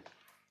 there we go.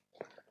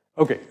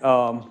 Okay.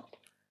 All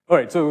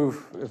right. So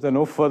if there are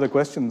no further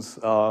questions,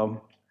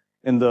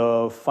 in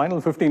the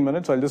final 15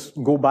 minutes, I'll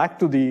just go back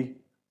to the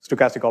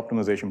stochastic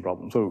optimization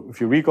problem. So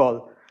if you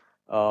recall,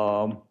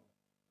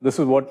 this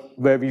is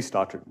where we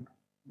started,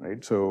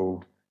 right?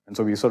 So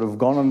we've sort of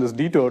gone on this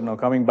detour. Now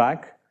coming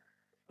back,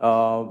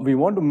 we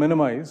want to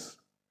minimize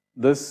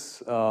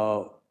this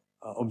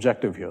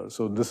objective here.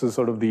 So this is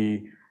sort of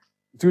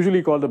it's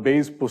usually called the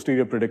Bayes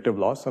posterior predictive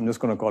loss. I'm just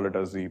going to call it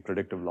as the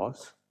predictive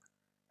loss.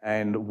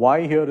 And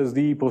Y here is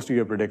the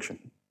posterior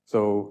prediction.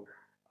 So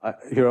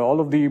here are all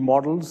of the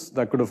models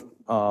that could have,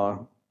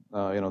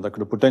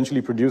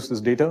 potentially produced this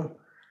data.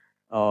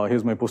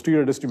 Here's my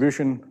posterior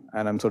distribution,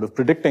 and I'm sort of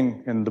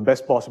predicting in the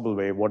best possible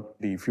way what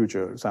the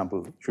future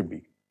sample should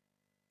be.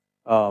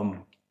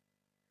 And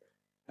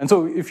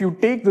so if you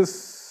take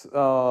this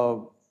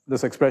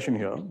expression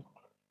here,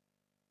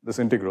 this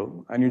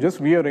integral, and you just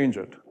rearrange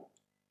it,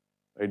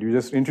 right? You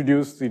just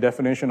introduce the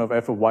definition of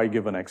f of y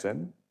given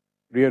xn,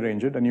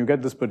 rearrange it, and you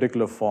get this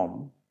particular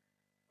form.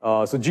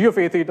 So g of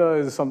a theta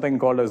is something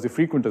called as the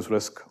frequentist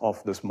risk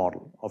of this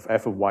model of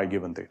f of y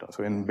given theta.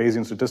 So in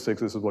Bayesian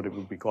statistics, this is what it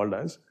would be called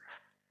as.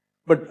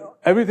 But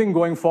everything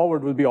going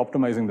forward will be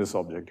optimizing this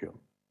object here.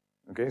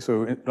 Okay,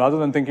 so rather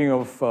than thinking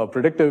of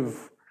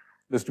predictive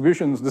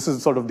distributions, this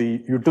is sort of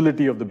the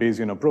utility of the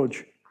Bayesian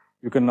approach.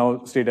 you can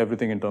now state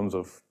everything in terms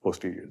of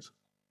posteriors.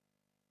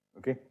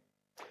 Okay.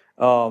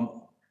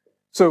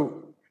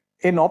 So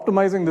in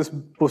optimizing this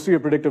posterior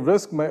predictive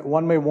risk,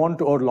 one may want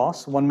to, or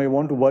loss, one may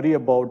want to worry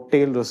about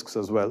tail risks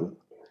as well.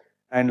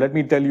 And let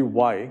me tell you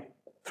why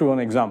through an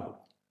example.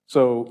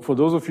 So for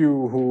those of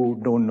you who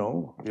don't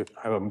know,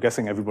 I'm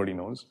guessing everybody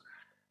knows,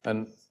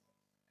 and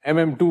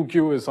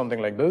MM2Q is something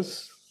like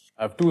this.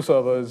 I have two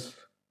servers,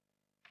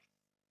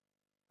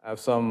 I have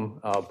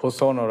some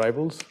post-on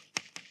arrivals,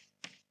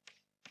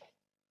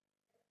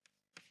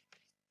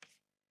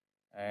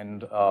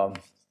 and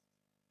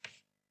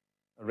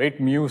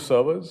rate mu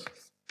servers,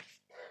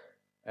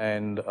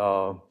 and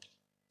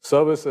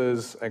service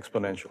is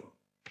exponential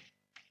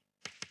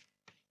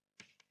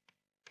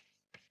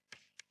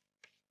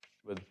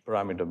with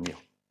parameter mu,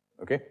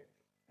 okay?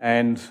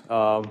 And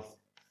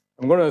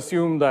I'm going to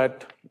assume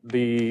that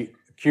the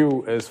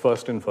Q is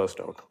first in, first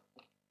out.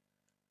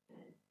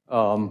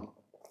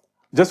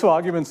 Just for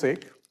argument's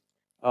sake,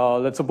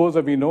 let's suppose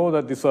that we know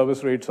that the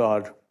service rates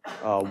are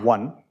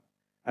 1,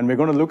 and we're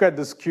going to look at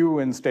this Q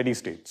in steady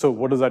state. So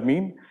what does that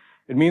mean?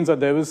 It means that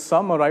there is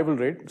some arrival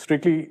rate,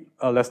 strictly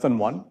less than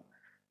 1,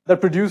 that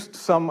produced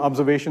some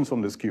observations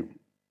from this Q.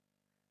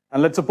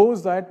 And let's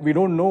suppose that we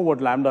don't know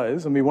what lambda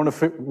is, and we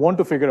want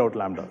to figure out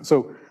lambda.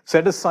 So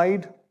set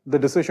aside the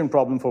decision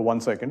problem for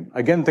 1 second.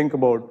 Again, think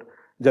about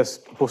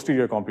just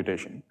posterior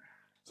computation.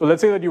 So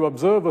let's say that you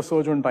observe a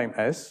sojourn time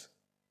S,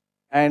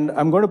 and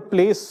I'm going to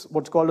place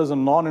what's called as a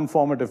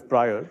non-informative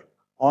prior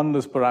on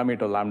this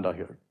parameter lambda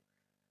here.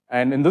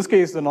 And in this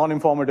case, the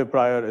non-informative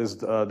prior is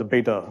the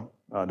beta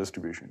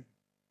distribution,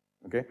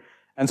 okay?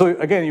 And so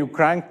again, you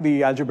crank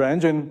the algebra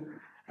engine,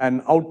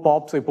 and out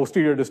pops a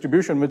posterior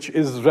distribution, which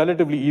is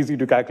relatively easy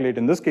to calculate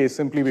in this case,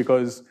 simply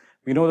because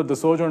we know that the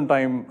sojourn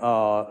time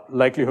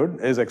likelihood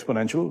is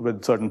exponential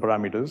with certain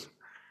parameters.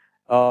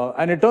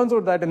 And it turns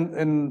out that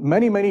in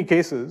many, many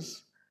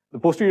cases, the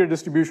posterior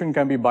distribution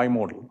can be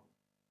bimodal,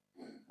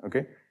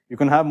 okay? You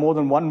can have more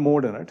than one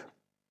mode in it.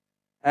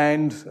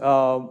 And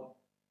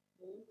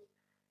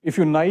if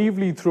you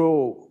naively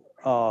throw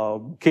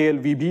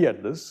KLVB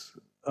at this,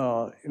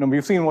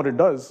 we've seen what it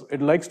does.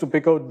 It likes to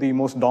pick out the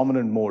most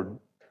dominant mode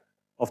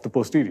of the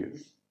posterior.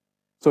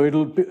 So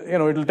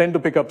it'll tend to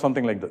pick up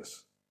something like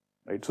this,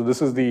 right? So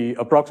this is the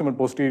approximate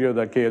posterior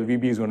that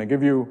KLVB is going to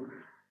give you.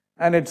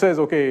 And it says,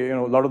 okay,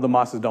 a lot of the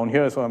mass is down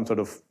here, so I'm sort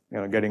of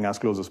getting as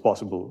close as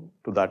possible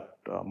to that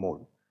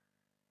mode.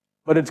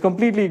 But it's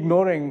completely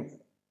ignoring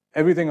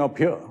everything up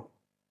here.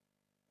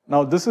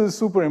 Now, this is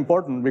super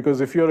important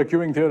because if you're a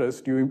queuing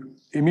theorist, you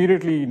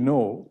immediately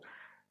know,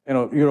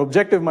 your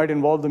objective might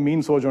involve the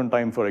mean sojourn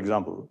time, for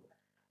example.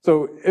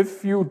 So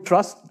if you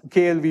trust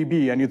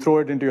KLVB and you throw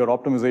it into your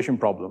optimization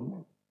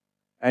problem,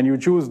 and you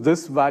choose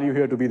this value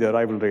here to be the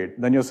arrival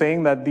rate, then you're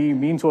saying that the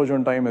mean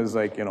sojourn time is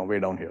like, way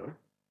down here,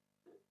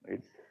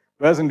 right?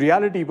 Whereas in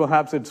reality,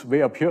 perhaps it's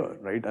way up here,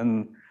 right?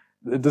 And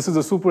this is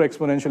a super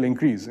exponential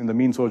increase in the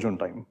mean sojourn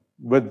time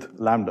with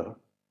lambda.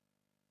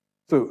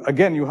 So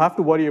again, you have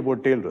to worry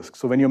about tail risk.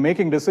 So when you're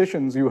making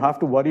decisions, you have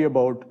to worry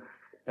about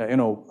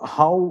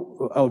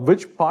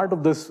which part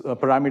of this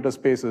parameter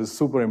space is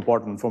super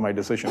important for my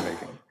decision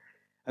making.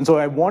 And so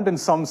I want, in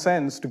some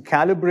sense, to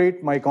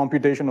calibrate my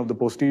computation of the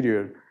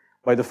posterior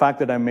by the fact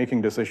that I'm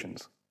making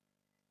decisions,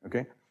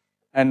 okay?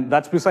 And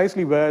that's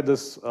precisely where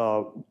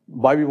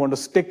why we want to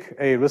stick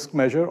a risk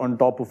measure on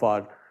top of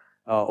our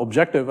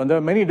objective. And there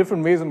are many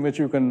different ways in which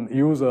you can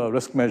use a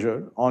risk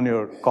measure on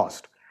your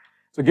cost.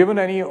 So given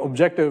any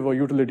objective or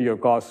utility or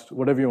cost,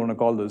 whatever you want to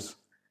call this,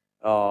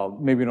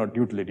 maybe not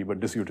utility, but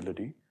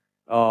disutility,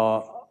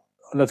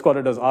 let's call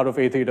it as R of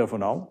A theta for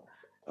now.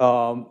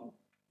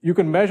 You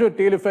can measure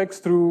tail effects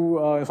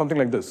through something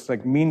like this,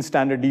 like mean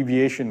standard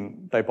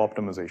deviation type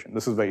optimization.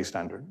 This is very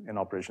standard in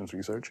operations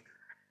research.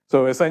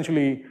 So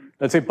essentially,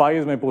 let's say pi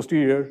is my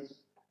posterior,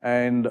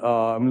 and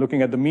I'm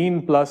looking at the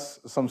mean plus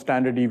some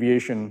standard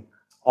deviation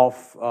of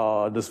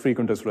this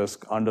frequentist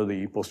risk under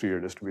the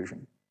posterior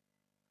distribution.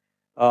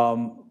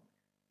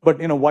 But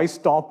why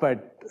stop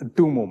at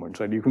 2 moments,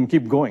 right? You can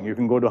keep going. You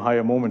can go to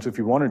higher moments if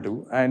you wanted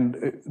to.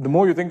 And the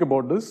more you think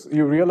about this,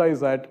 you realize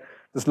that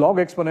this log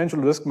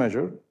exponential risk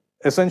measure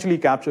essentially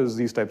captures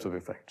these types of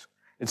effects.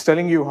 It's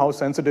telling you how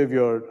sensitive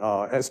your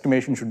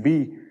estimation should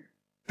be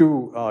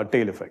to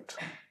tail effects,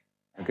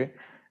 okay?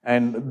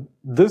 And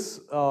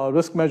this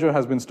risk measure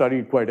has been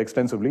studied quite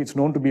extensively. It's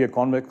known to be a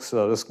convex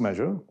risk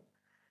measure.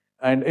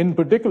 And in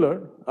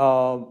particular,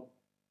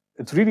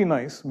 it's really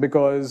nice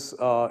because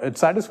it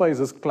satisfies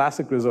this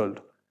classic result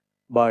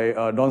by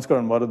Donsker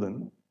and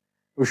Varadan,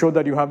 who showed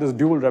that you have this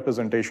dual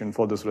representation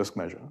for this risk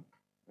measure,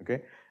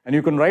 okay? And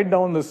you can write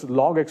down this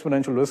log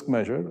exponential risk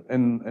measure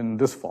in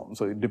this form,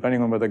 so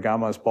depending on whether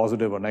gamma is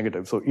positive or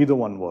negative, so either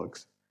one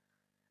works.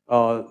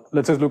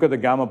 Let's just look at the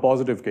gamma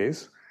positive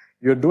case.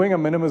 You're doing a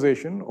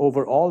minimization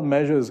over all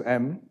measures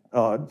M,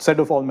 set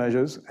of all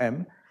measures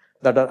M,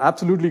 that are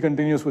absolutely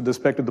continuous with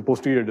respect to the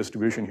posterior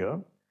distribution here.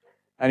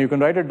 And you can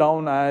write it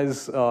down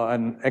as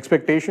an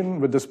expectation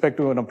with respect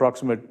to an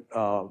approximate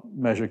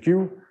measure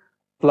Q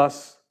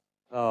plus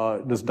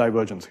this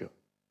divergence here,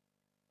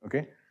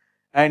 okay?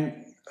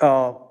 And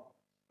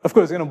of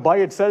course, by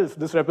itself,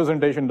 this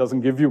representation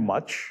doesn't give you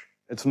much.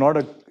 It's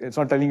not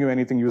telling you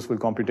anything useful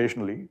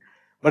computationally.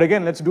 But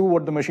again, let's do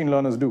what the machine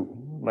learners do,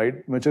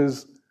 right? Which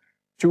is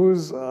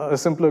choose a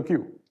simpler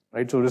Q,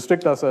 right? So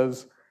restrict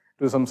ourselves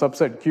to some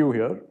subset Q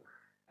here,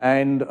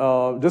 and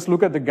just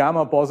look at the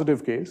gamma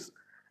positive case,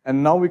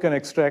 and now we can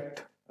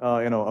extract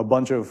a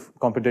bunch of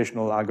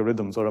computational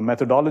algorithms or a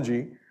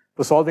methodology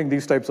for solving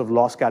these types of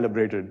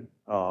loss-calibrated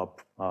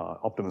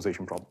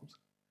optimization problems.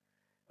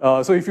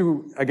 So if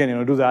you,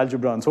 again, do the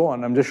algebra and so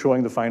on, I'm just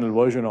showing the final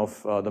version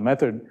of the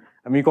method,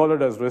 and we call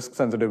it as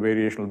risk-sensitive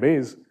variational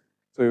Bayes.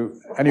 So,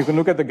 and you can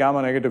look at the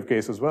gamma negative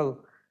case as well.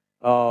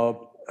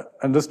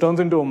 And this turns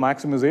into a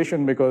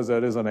maximization because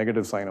there is a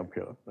negative sign up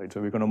here, right? So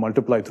we're going to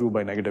multiply through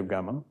by negative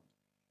gamma.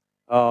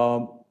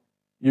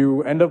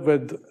 You end up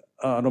with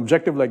an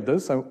objective like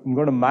this. I'm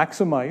going to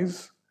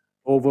maximize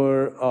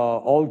over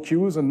all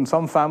Qs and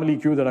some family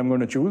Q that I'm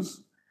going to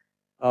choose.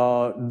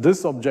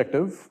 This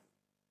objective,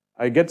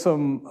 I get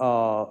some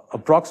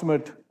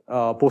approximate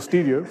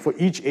posterior for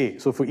each A.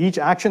 So for each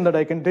action that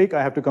I can take,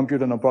 I have to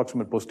compute an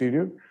approximate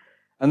posterior.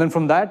 And then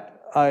from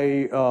that,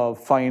 I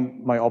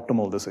find my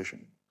optimal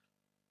decision.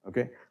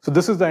 Okay? So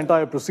this is the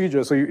entire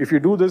procedure. So if you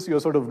do this, you're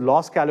sort of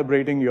loss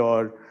calibrating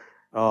your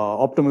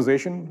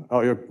optimization,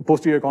 or your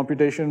posterior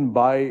computation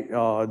by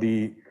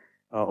the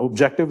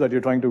objective that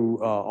you're trying to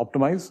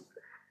optimize.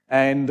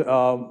 And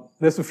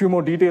there's a few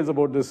more details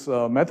about this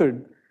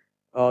method.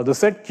 The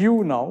set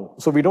Q now,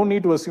 so we don't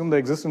need to assume the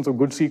existence of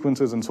good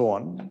sequences and so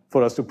on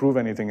for us to prove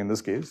anything in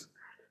this case.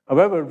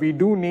 However, we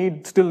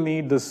do still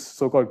need this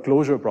so-called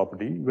closure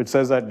property, which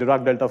says that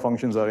Dirac delta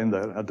functions are in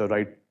there at the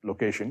right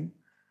location.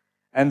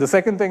 And the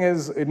second thing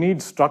is it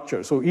needs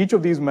structure. So each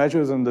of these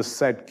measures in this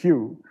set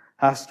Q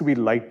has to be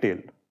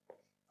light-tailed.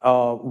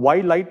 Why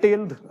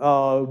light-tailed?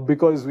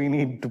 Because we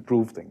need to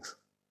prove things.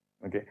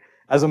 Okay.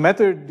 As a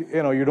method,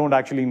 you don't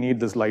actually need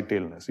this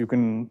light-tailedness. You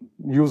can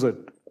use it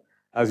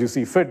as you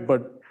see fit,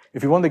 but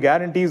if you want the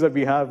guarantees that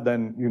we have,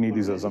 then you need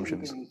these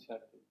assumptions.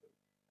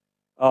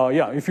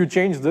 Yeah, if you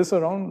change this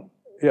around,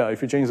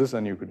 if you change this,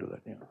 then you could do that.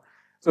 Yeah.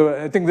 So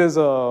I think there's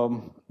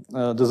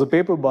a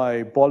paper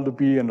by Paul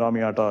Dupuy and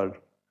Rami Attar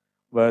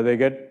where they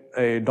get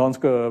a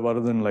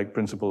Donsker-Varadhan-like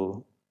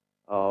principle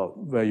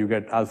where you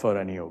get alpha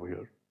and E over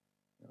here.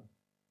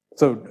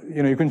 So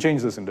you can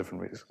change this in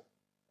different ways.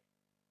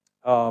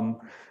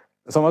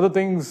 Some other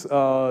things,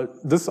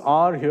 this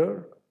R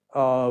here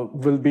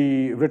will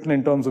be written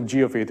in terms of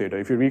G of A theta.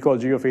 If you recall,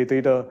 G of A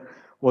theta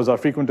was our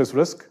frequentist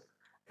risk.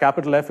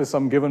 Capital F is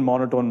some given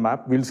monotone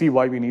map. We'll see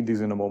why we need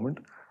these in a moment.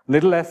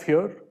 Little f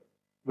here,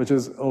 which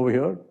is over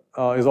here,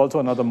 is also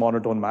another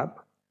monotone map.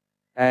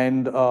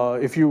 And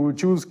if you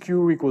choose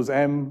Q equals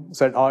M,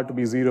 set R to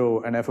be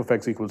 0, and f of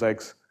x equals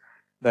x,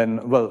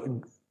 then,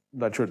 well,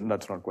 that's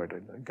not quite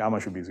right.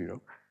 Gamma should be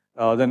 0.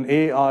 Then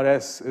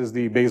ARS is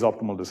the Bayes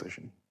optimal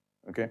decision,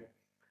 okay?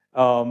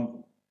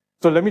 So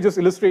let me just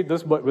illustrate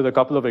this with a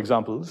couple of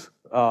examples.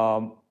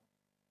 So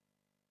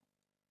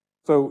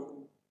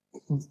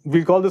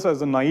we call this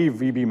as the naive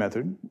VB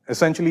method.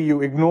 Essentially,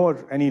 you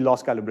ignore any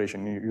loss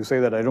calibration. You say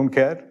that I don't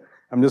care.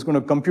 I'm just going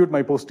to compute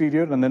my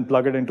posterior and then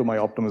plug it into my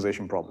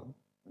optimization problem,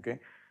 okay?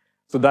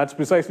 So that's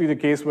precisely the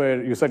case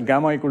where you set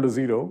gamma equal to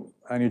 0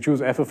 and you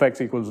choose f of x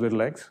equals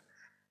little x.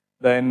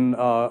 Then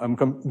I'm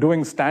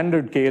doing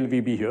standard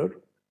KLVB here,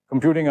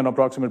 computing an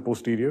approximate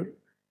posterior,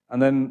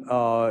 and then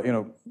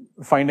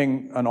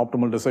finding an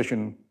optimal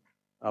decision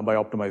by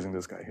optimizing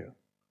this guy here,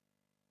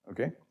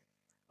 okay?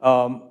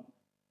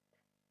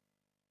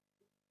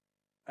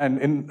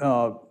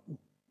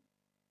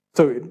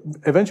 So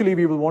eventually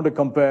we will want to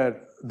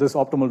compare this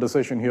optimal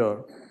decision here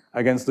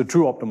against the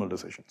true optimal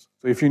decisions.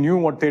 So if you knew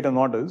what theta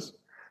naught is,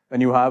 then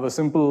you have a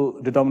simple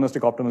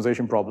deterministic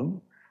optimization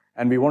problem,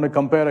 and we want to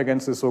compare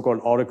against this so-called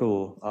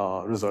oracle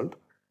result.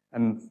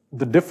 And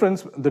the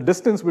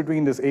distance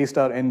between this A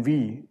star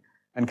NV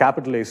and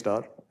capital A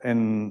star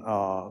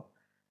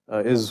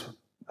is,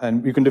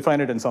 and you can define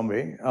it in some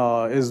way,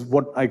 is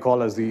what I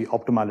call as the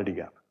optimality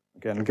gap.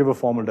 Okay, and I'll give a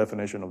formal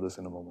definition of this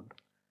in a moment.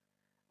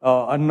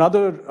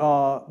 Another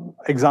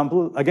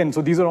example, again,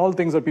 so these are all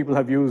things that people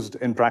have used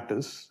in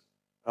practice.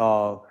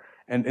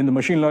 And in the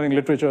machine learning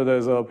literature,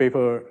 there's a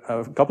paper,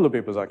 a couple of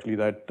papers actually,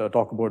 that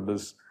talk about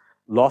this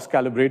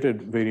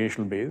loss-calibrated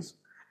variational Bayes.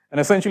 And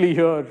essentially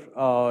here,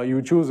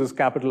 you choose this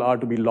capital R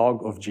to be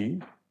log of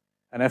G,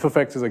 and f of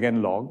x is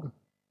again log.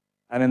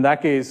 And in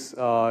that case,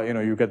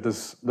 you get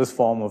this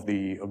form of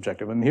the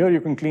objective. And here you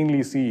can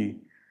cleanly see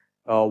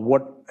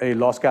what a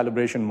loss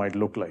calibration might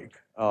look like.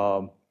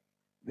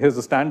 Here's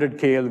the standard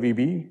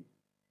KLVB,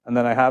 and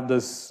then I have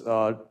this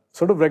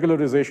sort of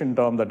regularization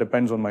term that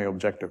depends on my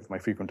objective, my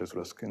frequentist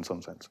risk in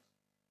some sense,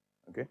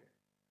 okay?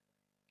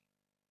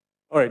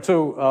 All right,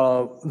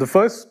 so the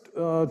first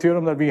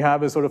theorem that we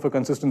have is sort of a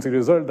consistency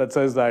result that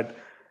says that,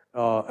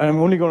 and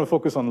I'm only going to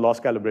focus on loss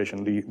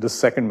calibration, the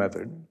second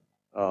method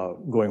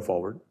going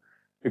forward,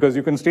 because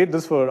you can state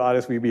this for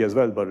RSVB as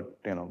well, but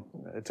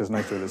it's just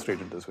nice to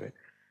illustrate it this way.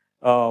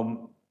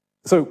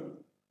 So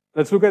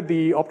let's look at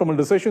the optimal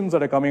decisions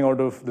that are coming out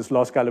of this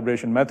loss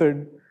calibration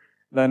method.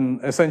 Then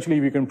essentially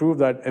we can prove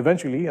that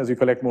eventually, as you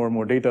collect more and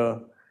more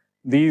data,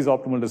 these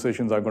optimal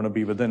decisions are going to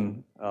be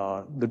within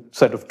the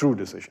set of true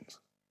decisions.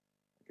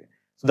 Okay.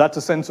 So that's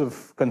a sense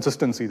of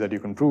consistency that you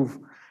can prove.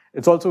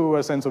 It's also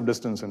a sense of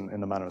distance in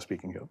the manner of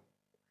speaking here.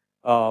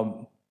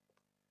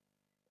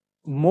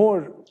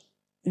 More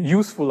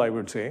useful, I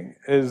would say,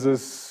 is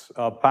this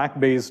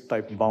pack-based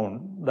type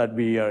bound that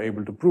we are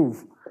able to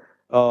prove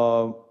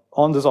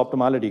on this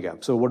optimality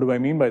gap. So what do I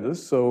mean by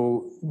this?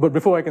 So, but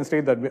before I can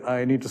state that,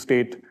 I need to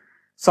state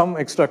some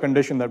extra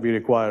condition that we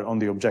require on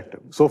the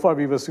objective. So far,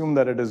 we've assumed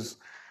that it is,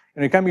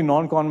 it can be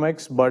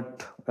non-convex,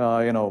 but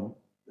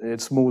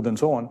it's smooth and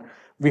so on.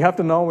 We have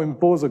to now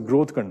impose a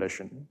growth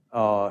condition.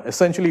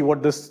 Essentially,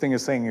 what this thing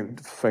is saying,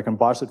 if I can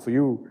parse it for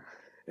you,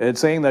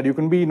 it's saying that you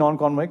can be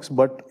non-convex,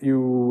 but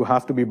you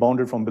have to be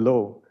bounded from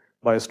below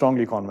by a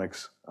strongly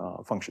convex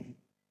function.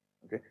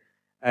 Okay,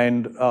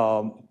 and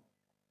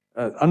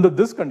under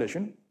this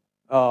condition,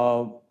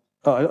 I'll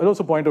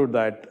also point out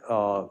that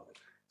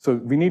so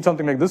we need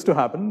something like this to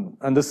happen,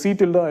 and the C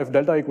tilde if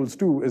delta equals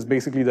 2 is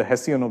basically the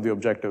Hessian of the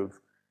objective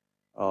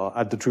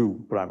at the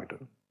true parameter.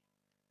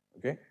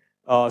 Okay,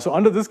 so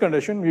under this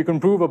condition, you can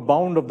prove a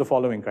bound of the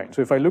following kind.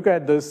 So if I look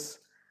at this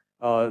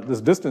this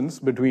distance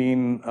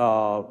between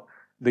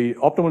the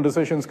optimal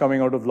decisions coming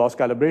out of loss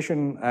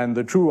calibration and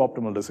the true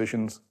optimal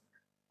decisions,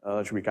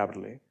 should be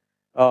capital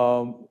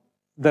A,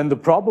 then the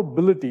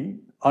probability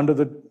under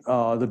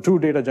the true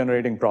data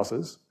generating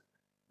process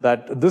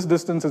that this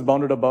distance is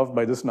bounded above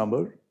by this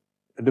number,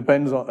 it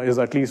depends on, is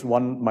at least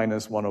 1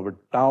 minus 1 over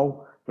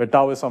tau, where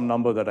tau is some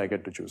number that I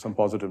get to choose, some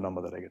positive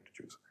number that I get to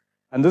choose.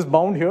 And this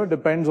bound here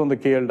depends on the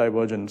KL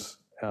divergence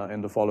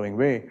in the following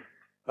way.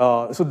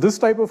 So this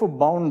type of a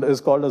bound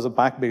is called as a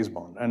pack-based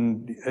bound,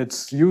 and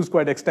it's used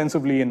quite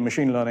extensively in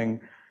machine learning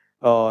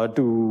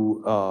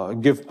to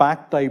give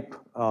pack-type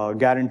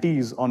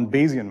guarantees on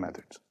Bayesian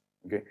methods.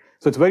 Okay,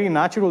 so it's very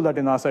natural that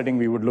in our setting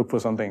we would look for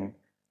something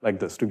like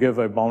this to give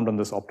a bound on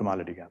this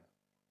optimality gap.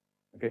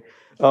 Okay,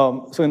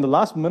 so in the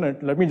last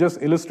minute, let me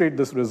just illustrate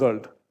this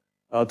result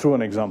through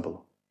an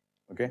example.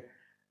 Okay,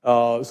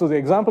 so the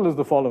example is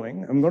the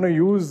following. I'm going to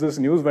use this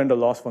news vendor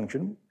loss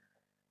function.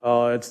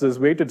 It's this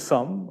weighted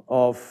sum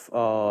of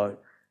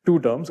two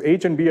terms.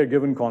 H and B are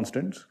given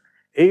constants.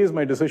 A is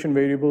my decision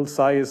variable,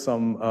 psi is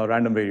some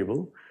random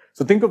variable.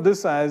 So think of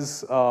this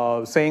as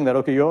saying that,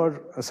 okay,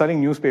 you're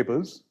selling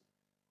newspapers,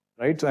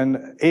 right?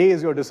 And A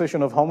is your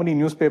decision of how many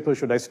newspapers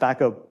should I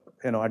stack up,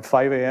 at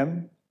 5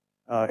 a.m.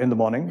 In the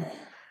morning.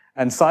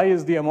 And psi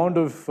is the amount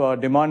of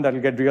demand that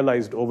will get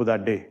realized over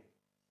that day.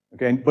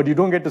 Okay, but you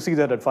don't get to see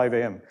that at 5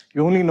 a.m.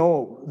 You only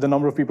know the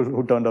number of people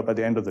who turned up at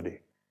the end of the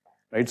day.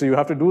 Right, so you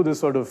have to do this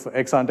sort of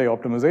ex-ante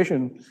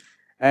optimization,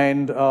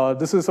 and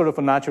this is sort of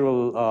a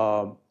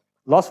natural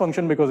loss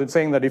function because it's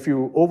saying that if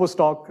you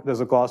overstock, there's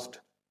a cost.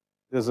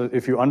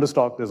 If you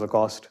understock, there's a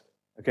cost.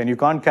 Okay, and you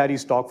can't carry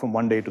stock from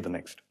one day to the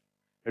next,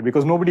 right?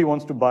 Because nobody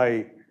wants to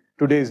buy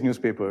today's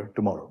newspaper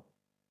tomorrow,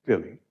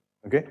 clearly.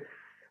 Okay,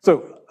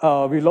 so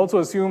we'll also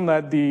assume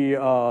that the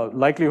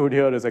likelihood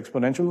here is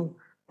exponential.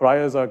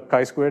 Priors are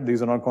chi-squared;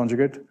 these are not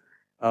conjugate.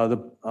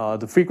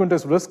 The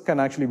frequentist risk can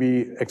actually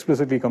be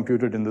explicitly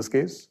computed in this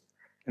case.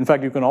 In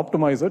fact, you can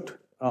optimize it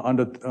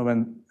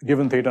when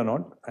given theta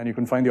naught, and you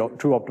can find the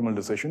true optimal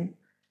decision.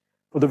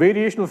 For the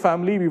variational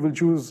family, we will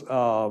choose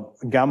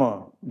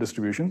gamma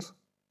distributions.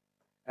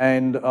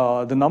 And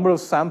the number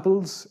of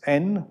samples,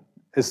 n,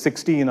 is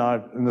 60 in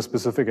the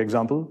specific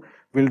example.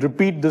 We'll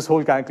repeat this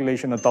whole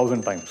calculation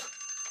 1,000 times.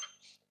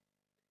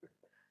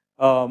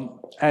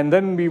 And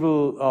then we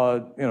will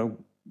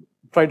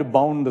try to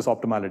bound this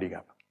optimality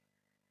gap.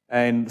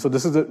 And so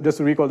this is, just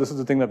to recall, this is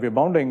the thing that we're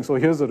bounding. So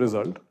here's the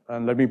result,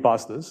 and let me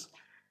pass this.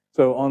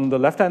 So on the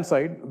left-hand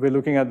side, we're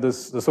looking at the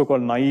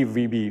so-called naive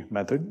VB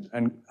method,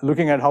 and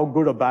looking at how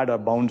good or bad our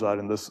bounds are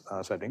in this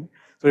setting.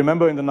 So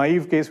remember, in the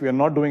naive case, we are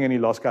not doing any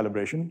loss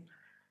calibration.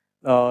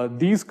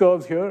 These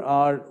curves here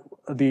are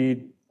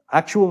the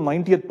actual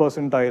 90th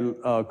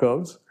percentile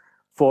curves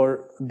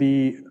for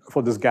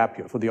this gap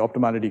here, for the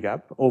optimality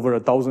gap, over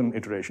 1,000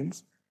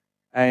 iterations.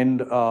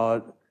 And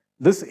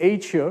this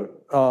H here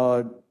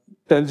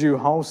tells you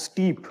how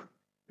steep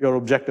your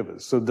objective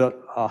is. So the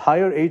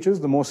higher H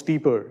is, the more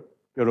steeper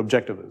your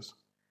objective is.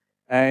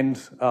 And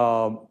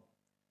so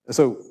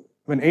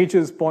when H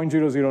is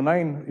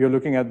 0.009, you're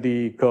looking at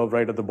the curve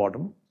right at the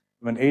bottom.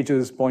 When H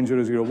is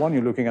 0.001,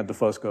 you're looking at the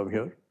first curve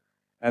here.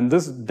 And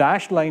this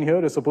dashed line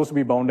here is supposed to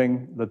be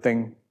bounding the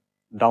thing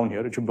down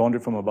here. It should bound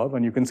it from above.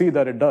 And you can see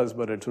that it does,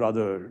 but it's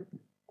rather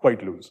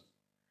quite loose.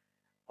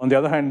 On the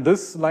other hand,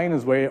 this line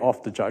is way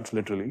off the charts,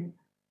 literally.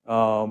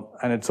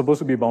 And it's supposed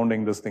to be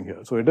bounding this thing here.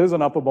 So it is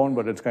an upper bound,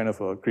 but it's kind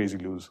of a crazy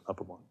loose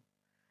upper bound.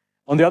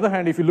 On the other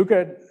hand, if you look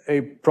at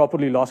a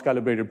properly loss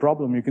calibrated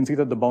problem, you can see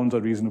that the bounds are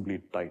reasonably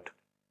tight.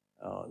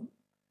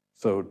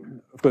 So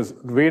of course,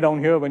 way down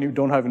here, when you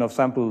don't have enough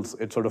samples,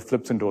 it sort of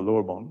flips into a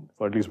lower bound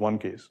for at least one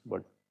case,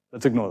 but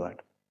let's ignore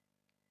that.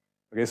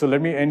 Okay, so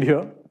let me end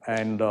here,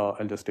 and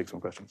I'll just take some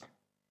questions.